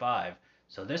 '95.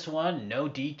 So this one, no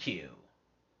DQ,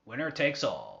 winner takes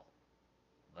all.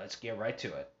 Let's get right to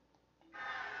it.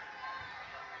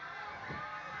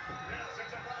 Yes,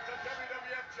 it's about the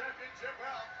WWF Championship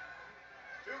belt.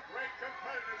 Two great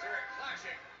competitors are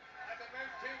clashing at the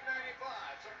 1995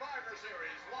 Survivor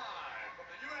Series live from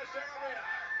the U.S. Arena.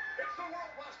 It's the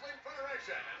World Wrestling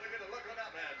Federation. And look at the look on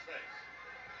that man's face.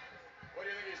 What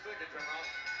do you think he's thinking, Jim Ross?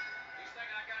 He's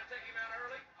thinking I gotta take him out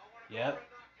early. I want to go Yep. for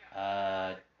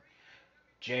a knockout.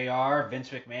 JR, Vince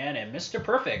McMahon, and Mr.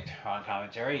 Perfect on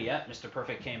commentary. Yep, Mr.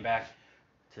 Perfect came back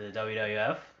to the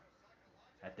WWF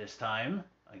at this time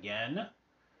again.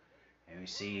 And we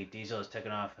see Diesel is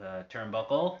taking off a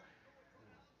turnbuckle.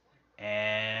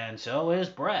 And so is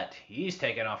Bret. He's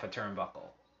taking off a turnbuckle.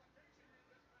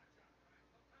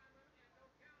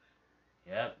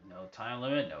 Yep, no time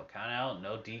limit, no count out,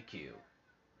 no DQ.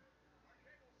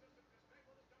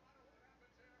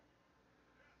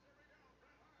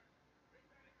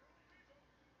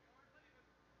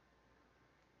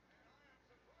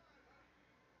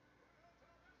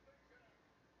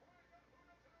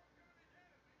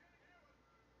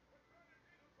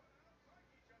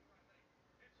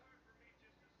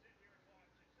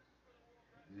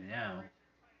 Now,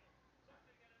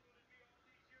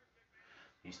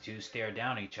 these two stare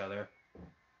down each other.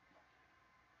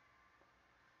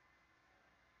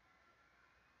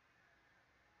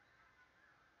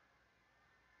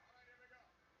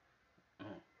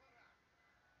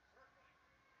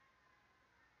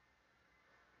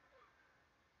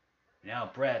 Now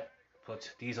Bret puts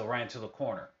Diesel right into the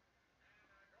corner.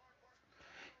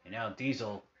 And now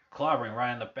Diesel clobbering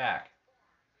right in the back.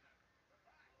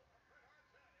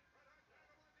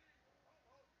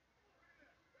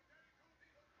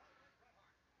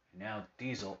 And now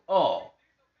Diesel, oh,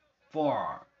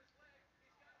 forearm.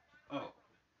 Oh,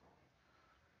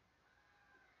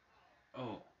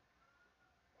 oh.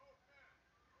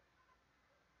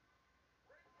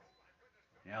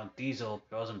 Now Diesel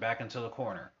throws him back into the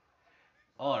corner.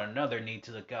 Oh, and another knee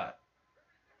to the gut.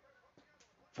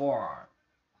 Forearm.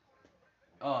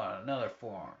 Oh, another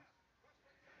forearm.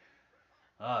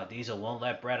 Oh, Diesel won't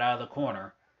let Bret out of the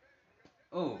corner.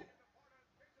 Oh.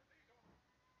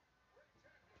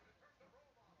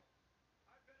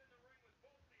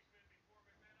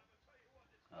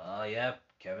 Oh, yep.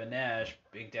 Kevin Nash,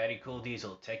 Big Daddy Cool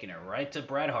Diesel, taking it right to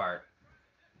Bret Hart.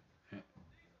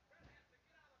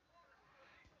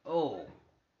 Oh.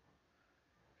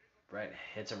 Bret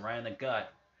hits him right in the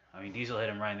gut. I mean, Diesel hit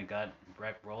him right in the gut.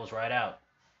 Bret rolls right out.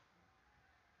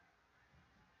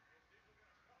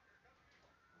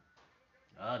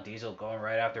 Oh, Diesel going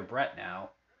right after Bret now.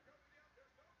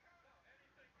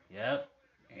 Yep.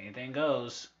 Anything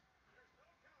goes.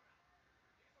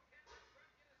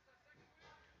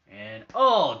 And,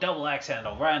 oh, double axe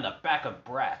handle right on the back of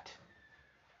Bret.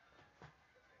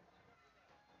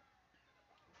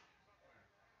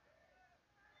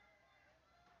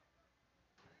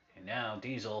 And now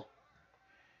Diesel,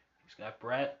 he's got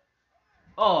Bret.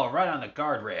 Oh, right on the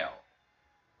guardrail.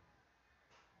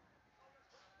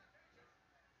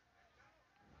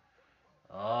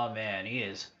 Oh, man, he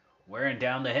is wearing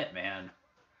down the Hitman.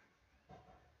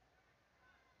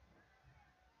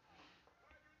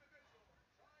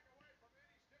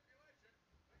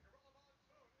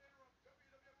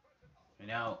 And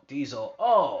now Diesel,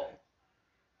 oh.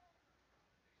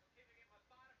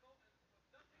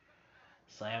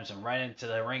 Slams him right into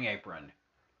the ring apron.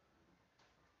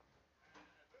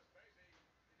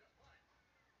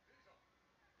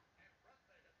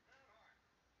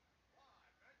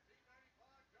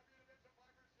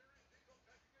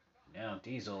 Now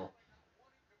Diesel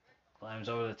climbs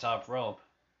over the top rope.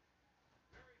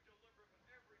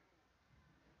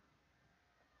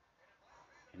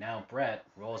 And now Bret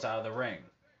rolls out of the ring.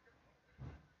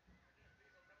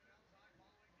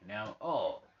 And now,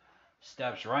 oh,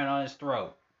 steps right on his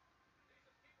throat.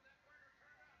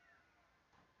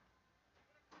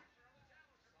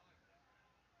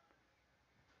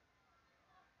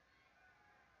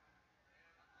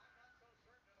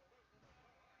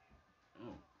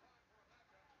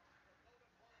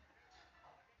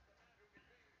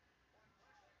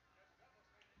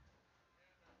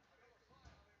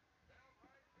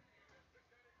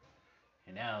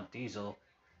 now Diesel,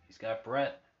 he's got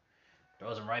Bret.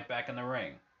 Throws him right back in the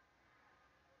ring.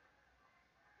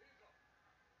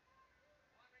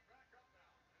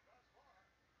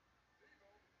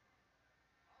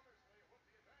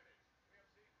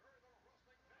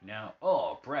 Now,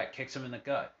 oh, Bret kicks him in the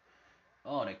gut.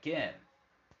 Oh, and again.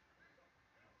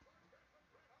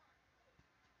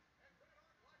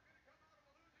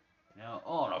 Now,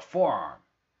 oh, and a forearm.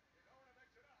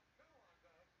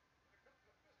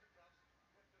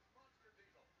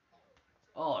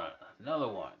 Oh, and another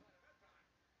one.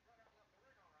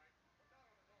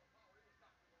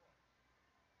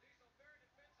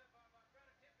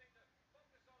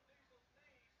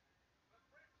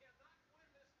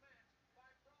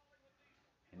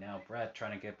 And now Bret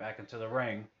trying to get back into the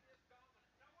ring.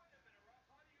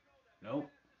 Nope.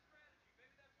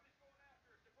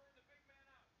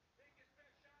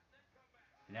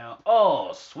 Now,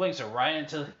 oh, swings her right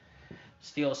into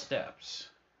steel steps.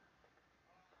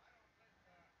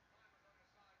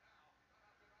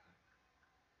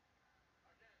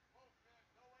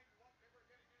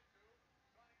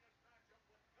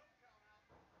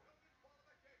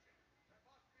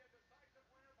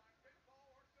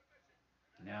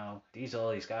 Now,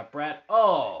 Diesel, he's got Bret.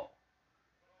 Oh!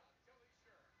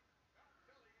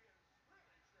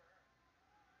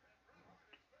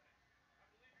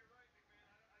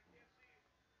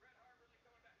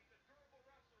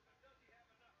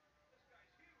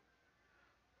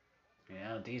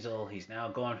 Now, Diesel, he's now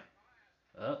going.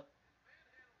 Oh,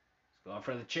 he's going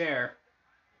for the chair.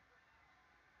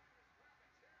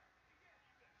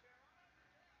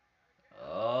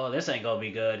 Oh, this ain't gonna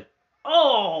be good.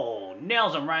 Oh!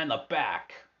 Nails him right in the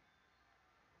back.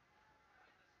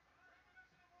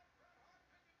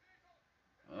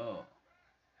 Oh.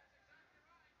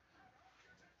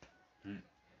 And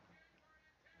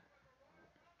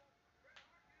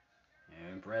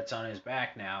Bret's on his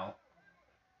back now.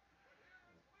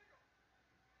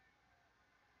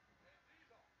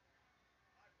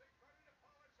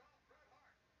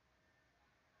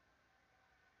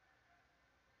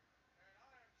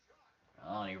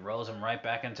 Oh, and he rolls him right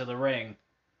back into the ring.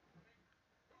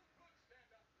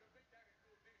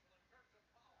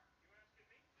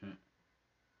 And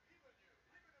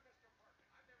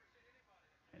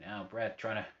now Bret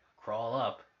trying to crawl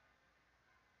up.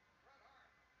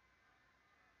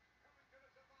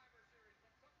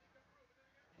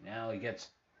 And now he gets,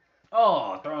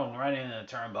 oh, thrown right into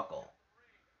the turnbuckle.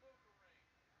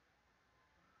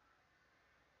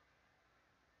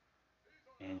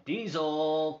 And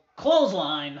Diesel,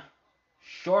 clothesline.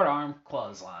 Short arm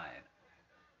clothesline.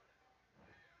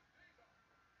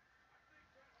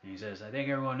 And he says, I think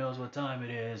everyone knows what time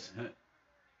it is.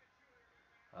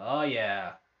 Oh,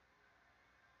 yeah.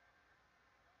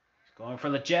 He's going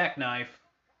for the jackknife.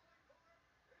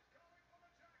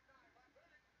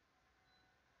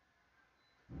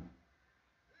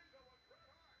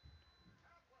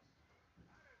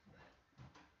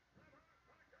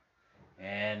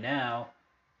 And now,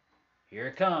 here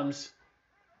it comes.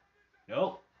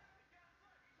 Nope.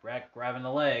 Bret grabbing the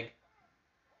leg.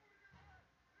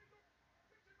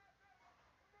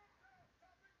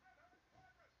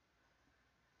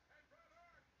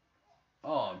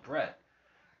 Oh, and Bret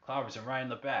clobbers him right in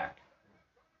the back.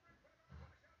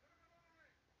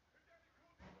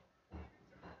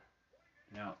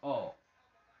 Now, oh.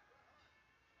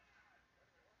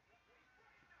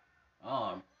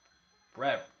 Oh,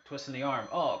 Bret twisting the arm.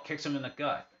 Oh, kicks him in the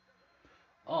gut.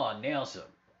 Oh, nails him.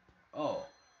 Oh.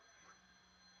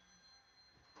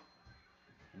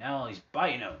 Now he's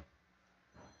biting him.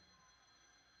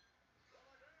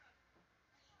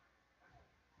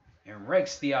 And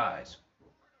rakes the eyes.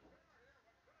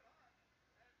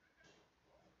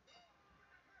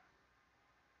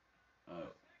 Oh.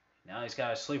 Now he's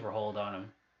got a sleeper hold on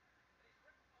him.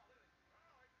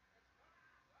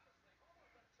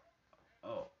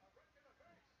 Oh.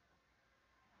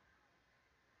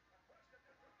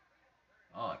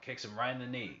 Oh, it kicks him right in the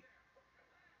knee.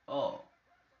 Oh.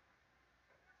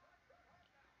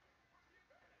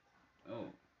 Oh.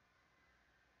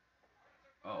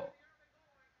 Oh.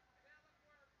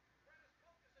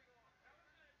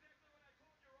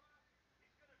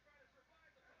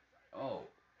 Oh.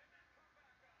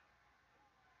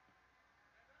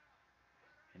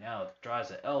 And now it drives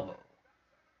the elbow.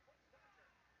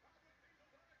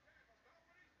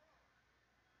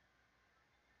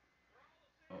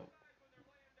 Oh.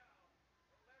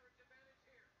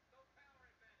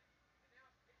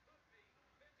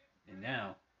 And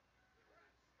now.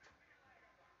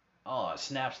 Oh, it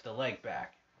snaps the leg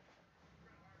back.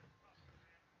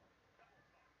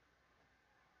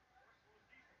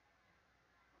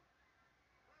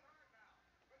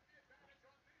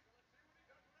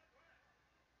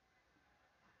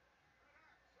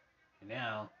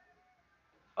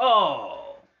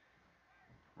 Oh,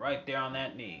 right there on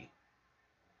that knee.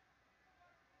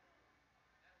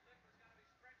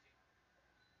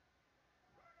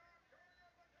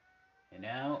 And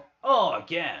now, oh,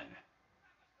 again.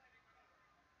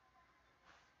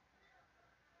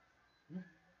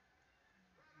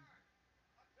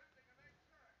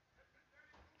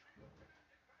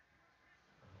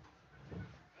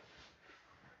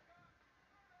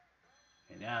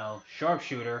 And now,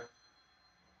 sharpshooter.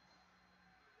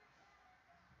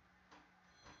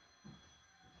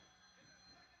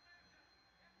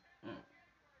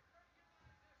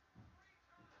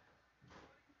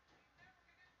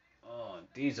 Oh,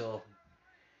 Diesel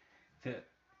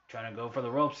trying to go for the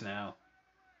ropes now.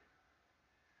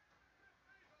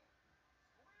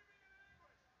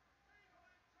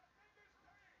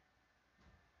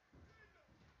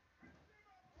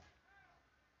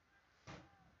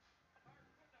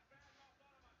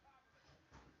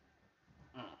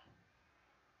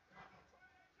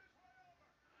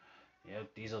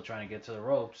 Yep, Diesel trying to get to the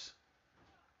ropes.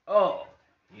 Oh,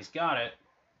 he's got it.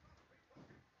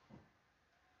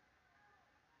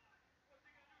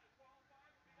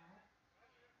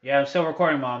 Yeah, I'm still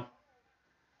recording, Mom.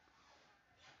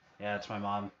 Yeah, it's my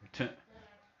mom.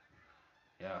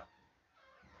 Yeah.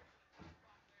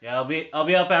 Yeah, I'll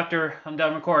be up after I'm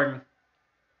done recording.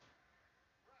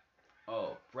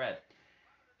 Oh, Bret.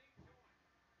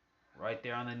 Right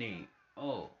there on the knee.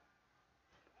 Oh.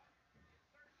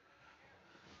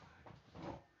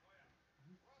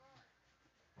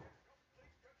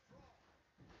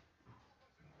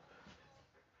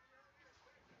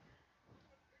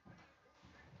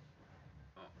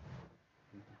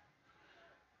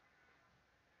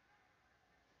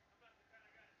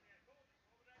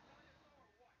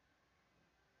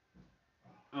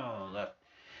 Oh, left.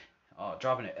 Oh,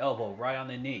 dropping an elbow right on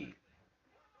the knee.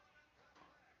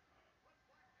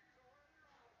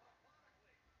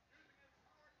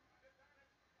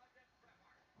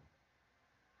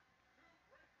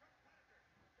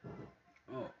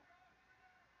 Oh.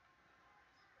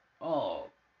 Oh.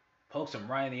 Pokes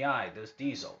him right in the eye, this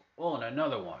Diesel. Oh, and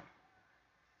another one.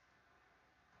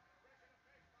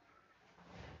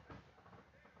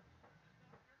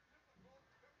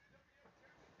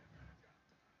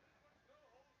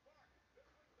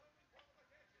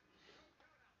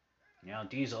 Now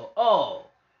Diesel. Oh.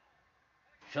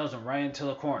 Shoves him right into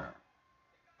the corner.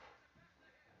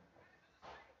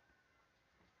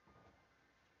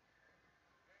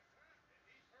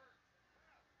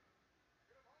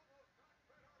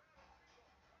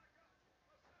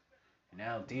 And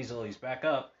now Diesel, he's back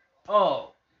up.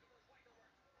 Oh.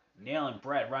 Nailing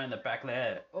Bret right in the back of the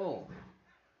head. Oh.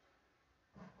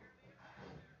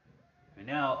 And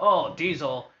now, oh,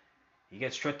 Diesel. He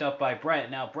gets tripped up by Bret.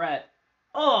 Now Bret.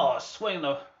 Oh, swing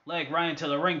the leg right into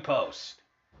the ring post.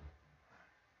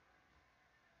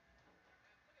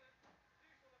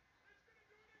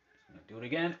 Do it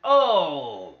again.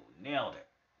 Oh, nailed it.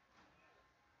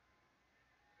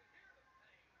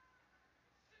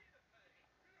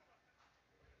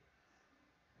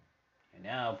 And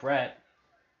now Bret.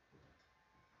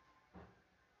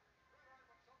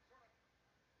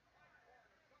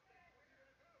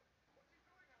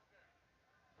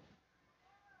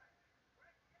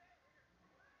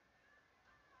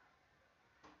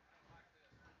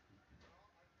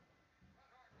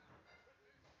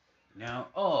 Now,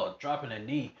 oh, dropping a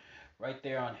knee right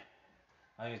there on.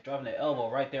 He's dropping the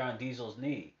elbow right there on Diesel's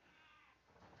knee.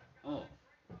 Oh,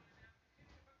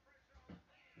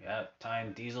 yeah,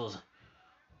 tying Diesel's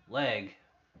leg.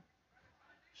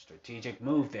 Strategic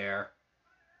move there.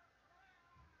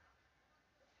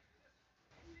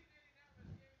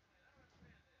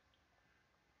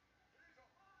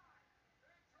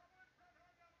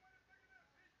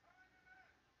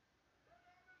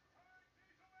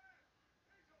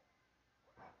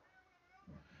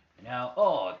 And now,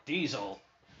 oh, Diesel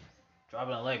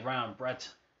dropping a leg right on Bret's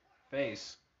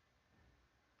face.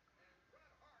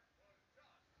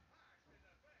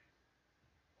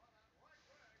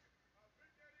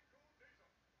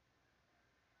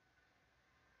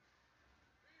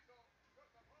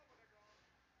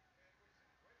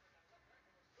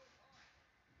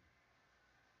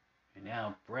 And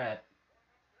now Bret.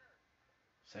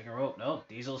 Second rope. No,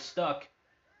 Diesel's stuck.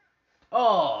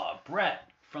 Oh, Bret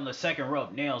from the second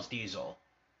rope nails Diesel.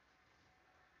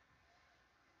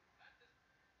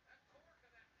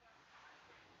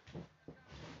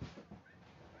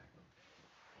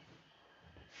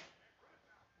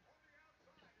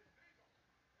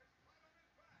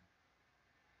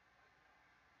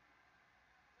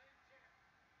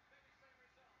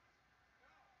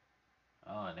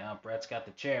 Oh, now Bret's got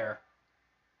the chair.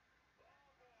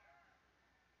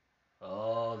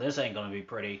 Oh, this ain't gonna be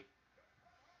pretty.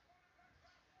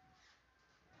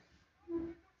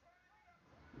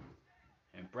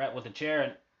 And Bret with the chair.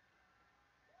 And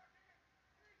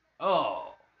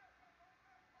oh,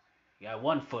 he got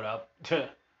one foot up.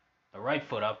 The right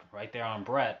foot up, right there on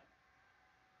Bret.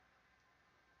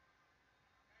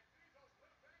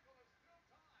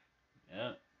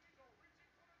 Yeah.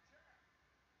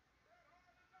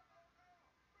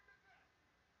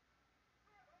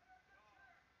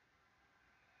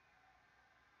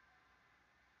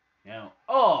 Yeah.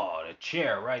 Oh, the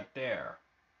chair right there.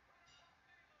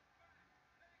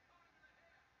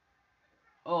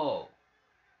 Oh.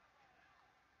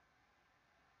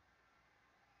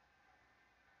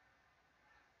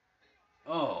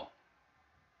 Oh.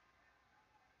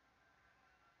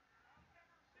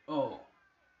 Oh.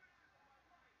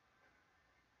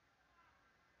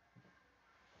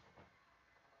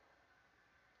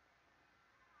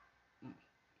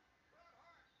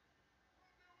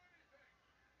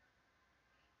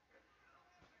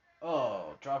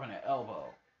 Oh, dropping an elbow.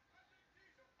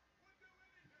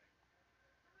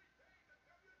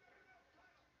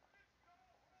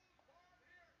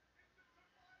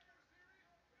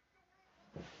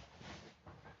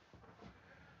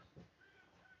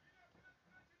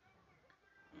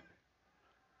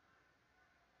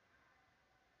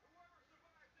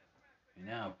 And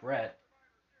now Bret.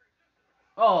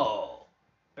 Oh,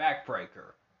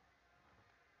 backbreaker.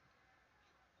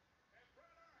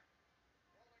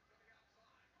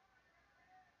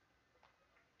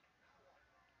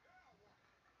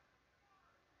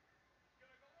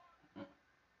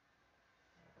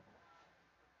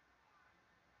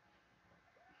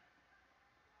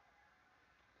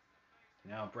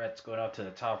 Now Bret's going up to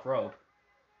the top rope.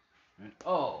 And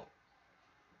oh,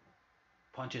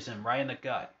 punches him right in the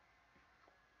gut.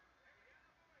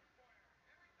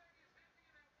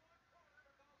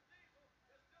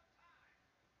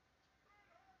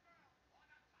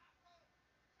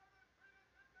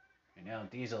 And now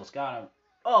Diesel's got him.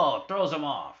 Oh, throws him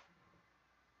off.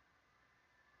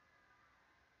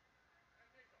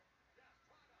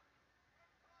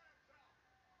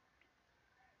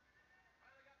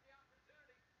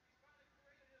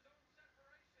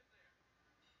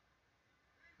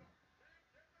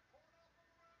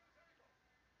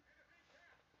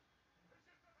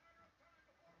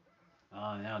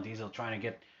 Now Diesel trying to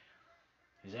get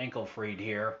his ankle freed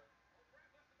here.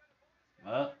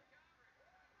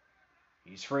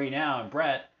 He's free now, and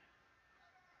Bret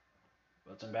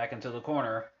puts him back into the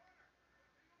corner.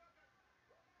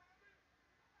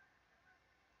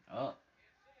 Oh,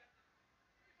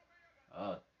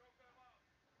 oh,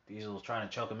 Diesel's trying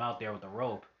to choke him out there with the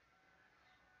rope.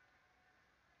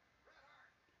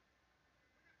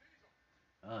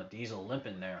 Diesel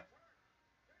limping there.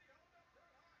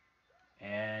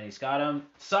 And he's got him.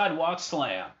 Sidewalk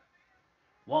slam.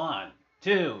 1,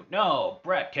 2, no.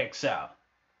 Bret kicks out.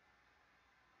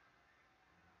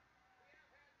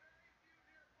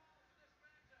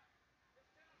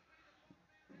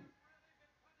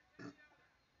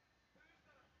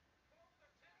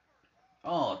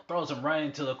 Oh, throws him right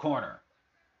into the corner.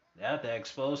 At the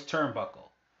exposed turnbuckle.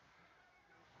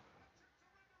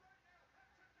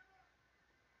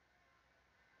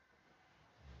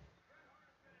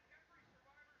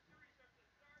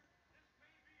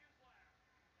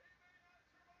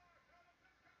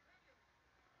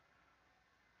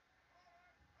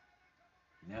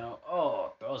 No,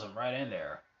 oh, throws him right in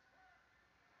there.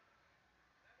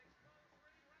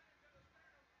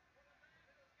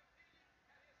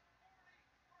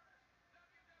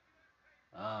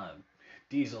 Uh,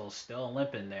 Diesel's still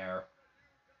limping there.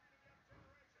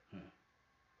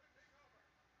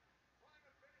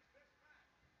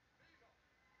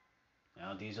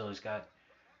 Now Diesel has got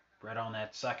Bret on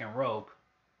that second rope.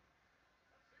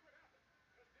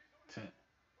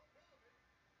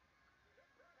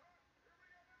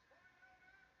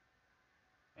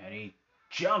 And he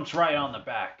jumps right on the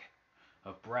back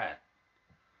of Bret.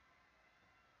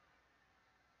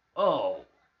 Oh.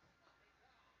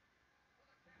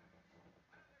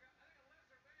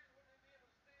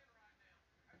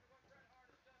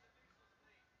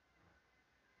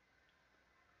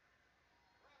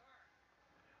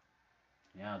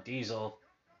 Now Diesel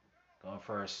going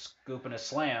for a scoop and a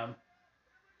slam.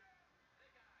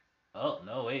 Oh,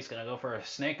 no way. He's going to go for a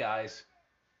snake eyes.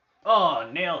 Oh,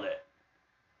 nailed it.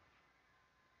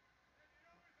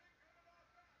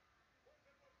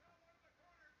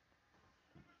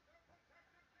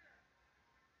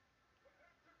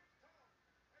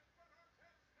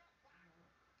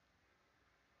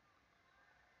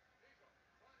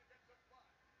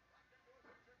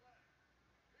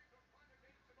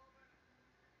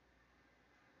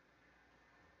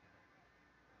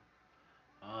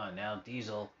 now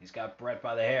Diesel, he's got Bret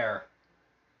by the hair.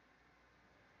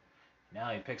 Now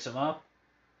he picks him up.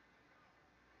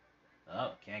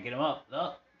 Oh, can't get him up.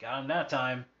 Oh, got him that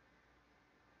time.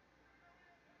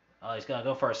 Oh, he's gonna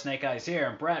go for a snake eyes here,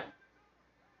 and Bret.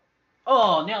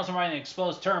 Oh, nails him right in the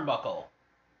exposed turnbuckle.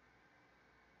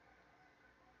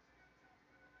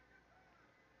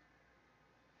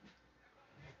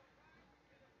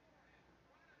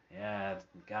 Yeah,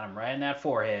 got him right in that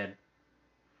forehead.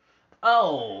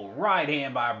 Oh, right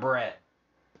hand by Bret.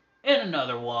 And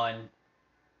another one.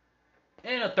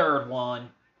 And a third one.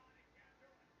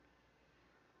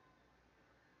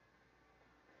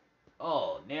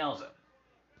 Oh, nails him.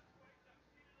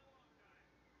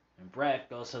 And Bret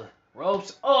goes to the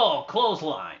ropes. Oh,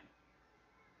 clothesline.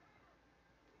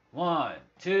 1,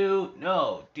 2,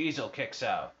 no. Diesel kicks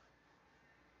out.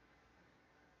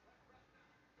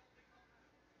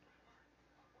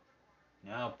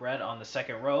 Now Bret on the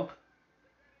second rope.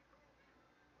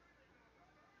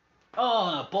 Oh,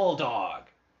 and a bulldog.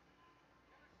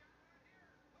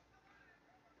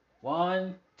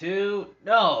 1, 2,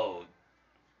 no.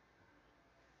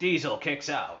 Diesel kicks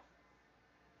out.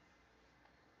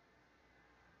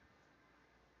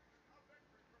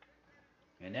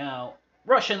 And now,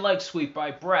 Russian leg sweep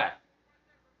by Bret.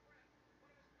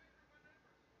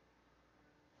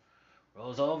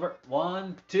 Rolls over.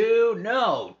 1, 2,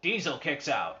 no. Diesel kicks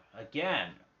out. Again.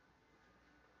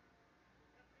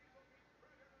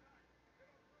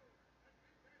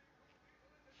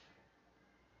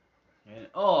 And,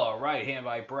 oh, right hand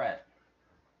by Bret.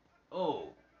 Oh.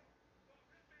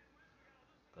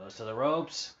 Goes to the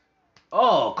ropes.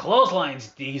 Oh, clotheslines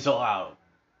Diesel out.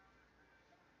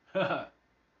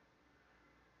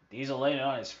 Diesel laying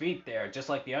on his feet there, just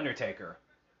like The Undertaker.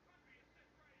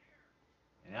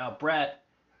 And now Bret,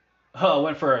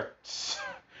 went for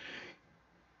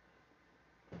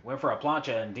a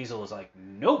plancha, and Diesel was like,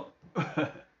 nope.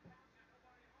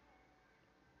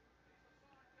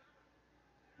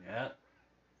 Yeah.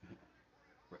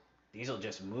 Diesel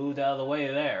just moved out of the way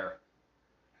there.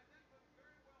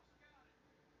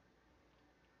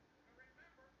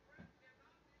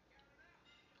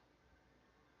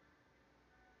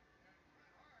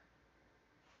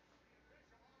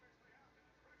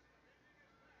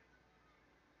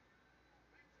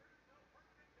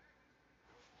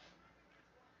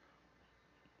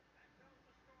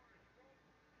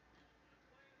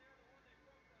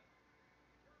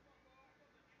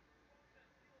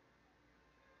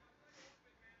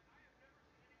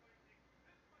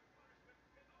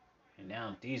 And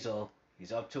now Diesel,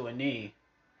 he's up to a knee.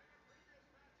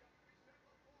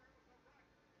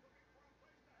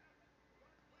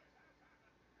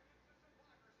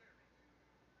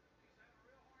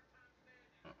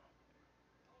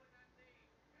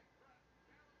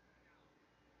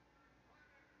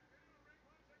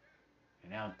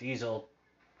 And now Diesel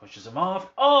pushes him off.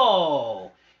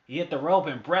 Oh! He hit the rope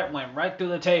and Bret went right through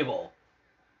the table.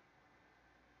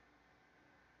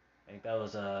 I think that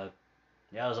was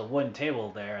a wooden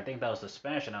table there. I think that was the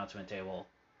Spanish announcement table.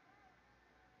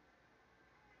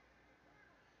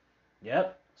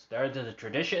 Yep. Started the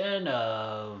tradition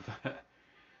of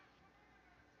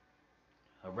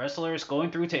wrestlers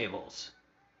going through tables.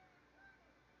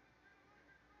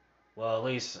 Well, at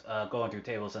least going through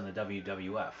tables in the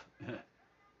WWF.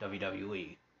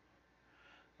 WWE.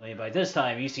 I mean, by this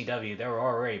time, ECW, they were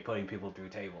already putting people through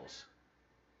tables.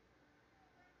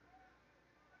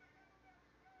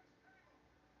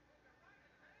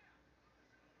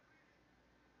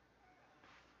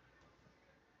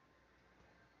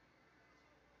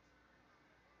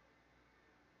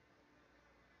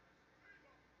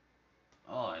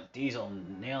 Oh, and Diesel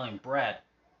nailing Bret.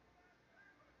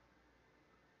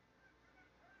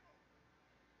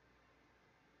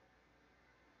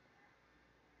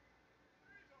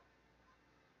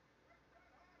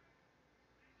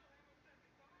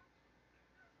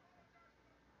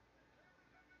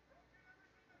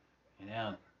 And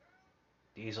now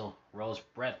Diesel rolls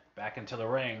Bret back into the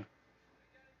ring.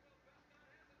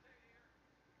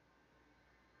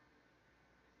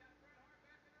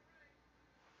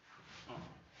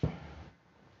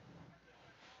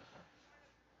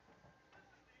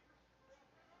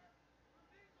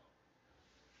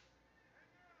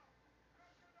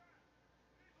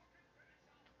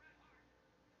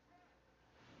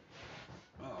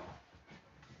 Oh.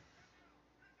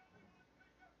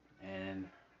 And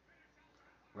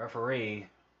referee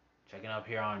checking up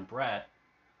here on Bret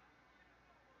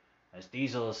as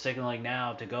Diesel is signaling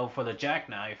now to go for the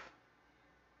jackknife.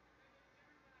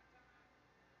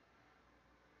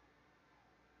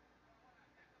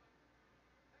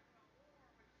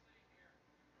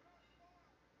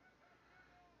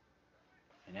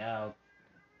 Now,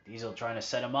 Diesel trying to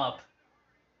set him up.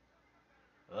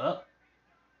 Oh.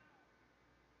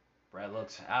 Bret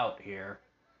looks out here.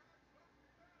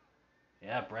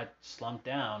 Yeah, Bret slumped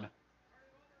down.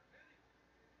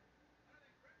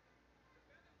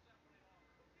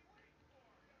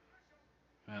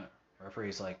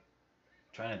 Referee's like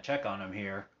trying to check on him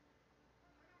here.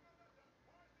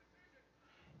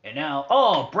 And now,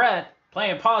 oh, Bret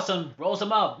playing possum, rolls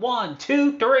him up. 1,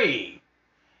 2, 3.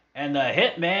 And the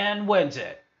Hitman wins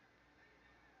it.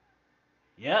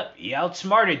 Yep, he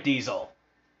outsmarted Diesel.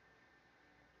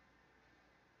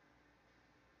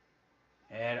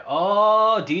 And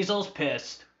oh, Diesel's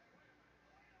pissed.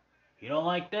 You don't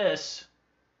like this.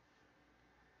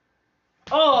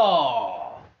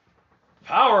 Oh!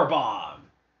 Powerbomb.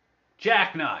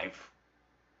 Jackknife.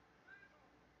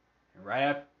 Right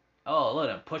up. Oh, look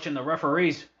at him pushing the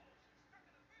referees.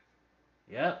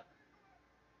 Yep.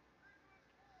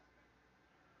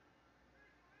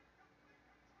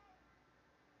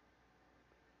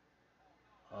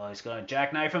 Oh, he's going to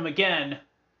jackknife him again.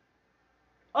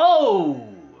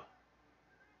 Oh!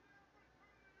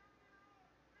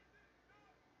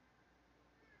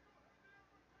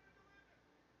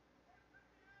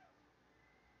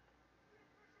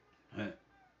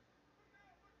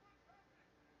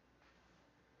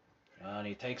 And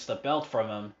he takes the belt from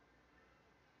him.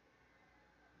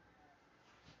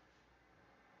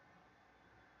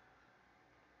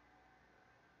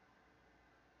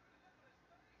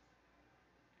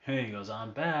 He goes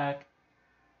on back.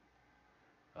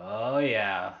 Oh,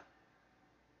 yeah.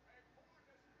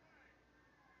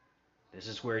 This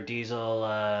is where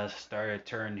Diesel started to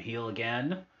turn heel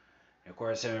again. And of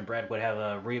course, him and Bret would have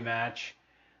a rematch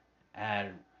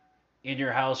at In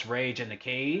Your House Rage in the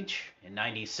Cage in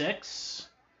 '96.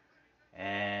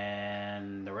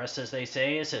 And the rest, as they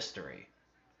say, is history.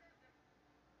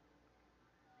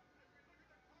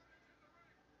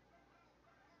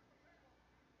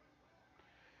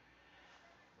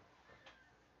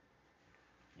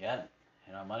 Yeah.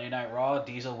 And on Monday Night Raw,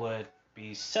 Diesel would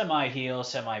be semi-heel,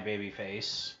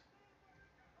 semi-babyface.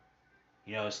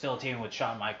 You know, still teaming with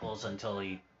Shawn Michaels until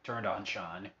he turned on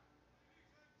Shawn.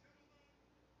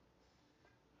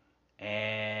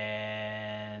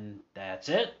 And that's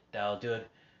it. That'll do it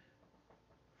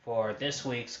for this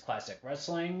week's Classic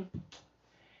Wrestling.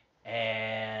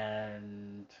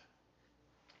 And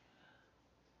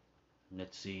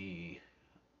let's see.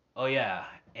 Oh, yeah.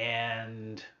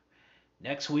 And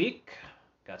next week,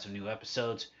 got some new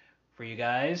episodes for you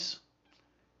guys.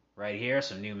 Right here,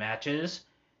 some new matches,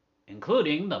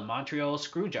 including the Montreal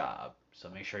Screwjob. So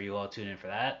make sure you all tune in for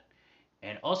that.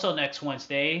 And also next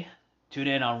Wednesday, tune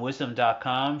in on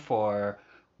Wisdom.com for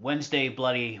Wednesday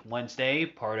Bloody Wednesday,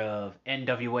 part of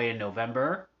NWA in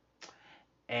November.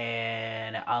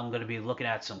 And I'm going to be looking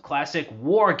at some classic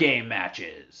War Game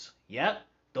matches. Yep,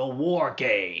 the War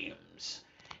Games.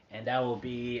 And that will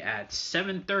be at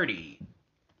 7:30.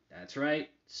 That's right,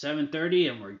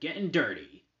 7:30, and we're getting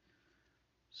dirty.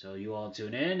 So you all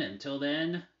tune in. Until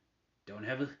then, don't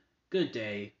have a good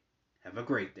day. Have a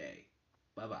great day.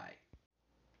 Bye-bye.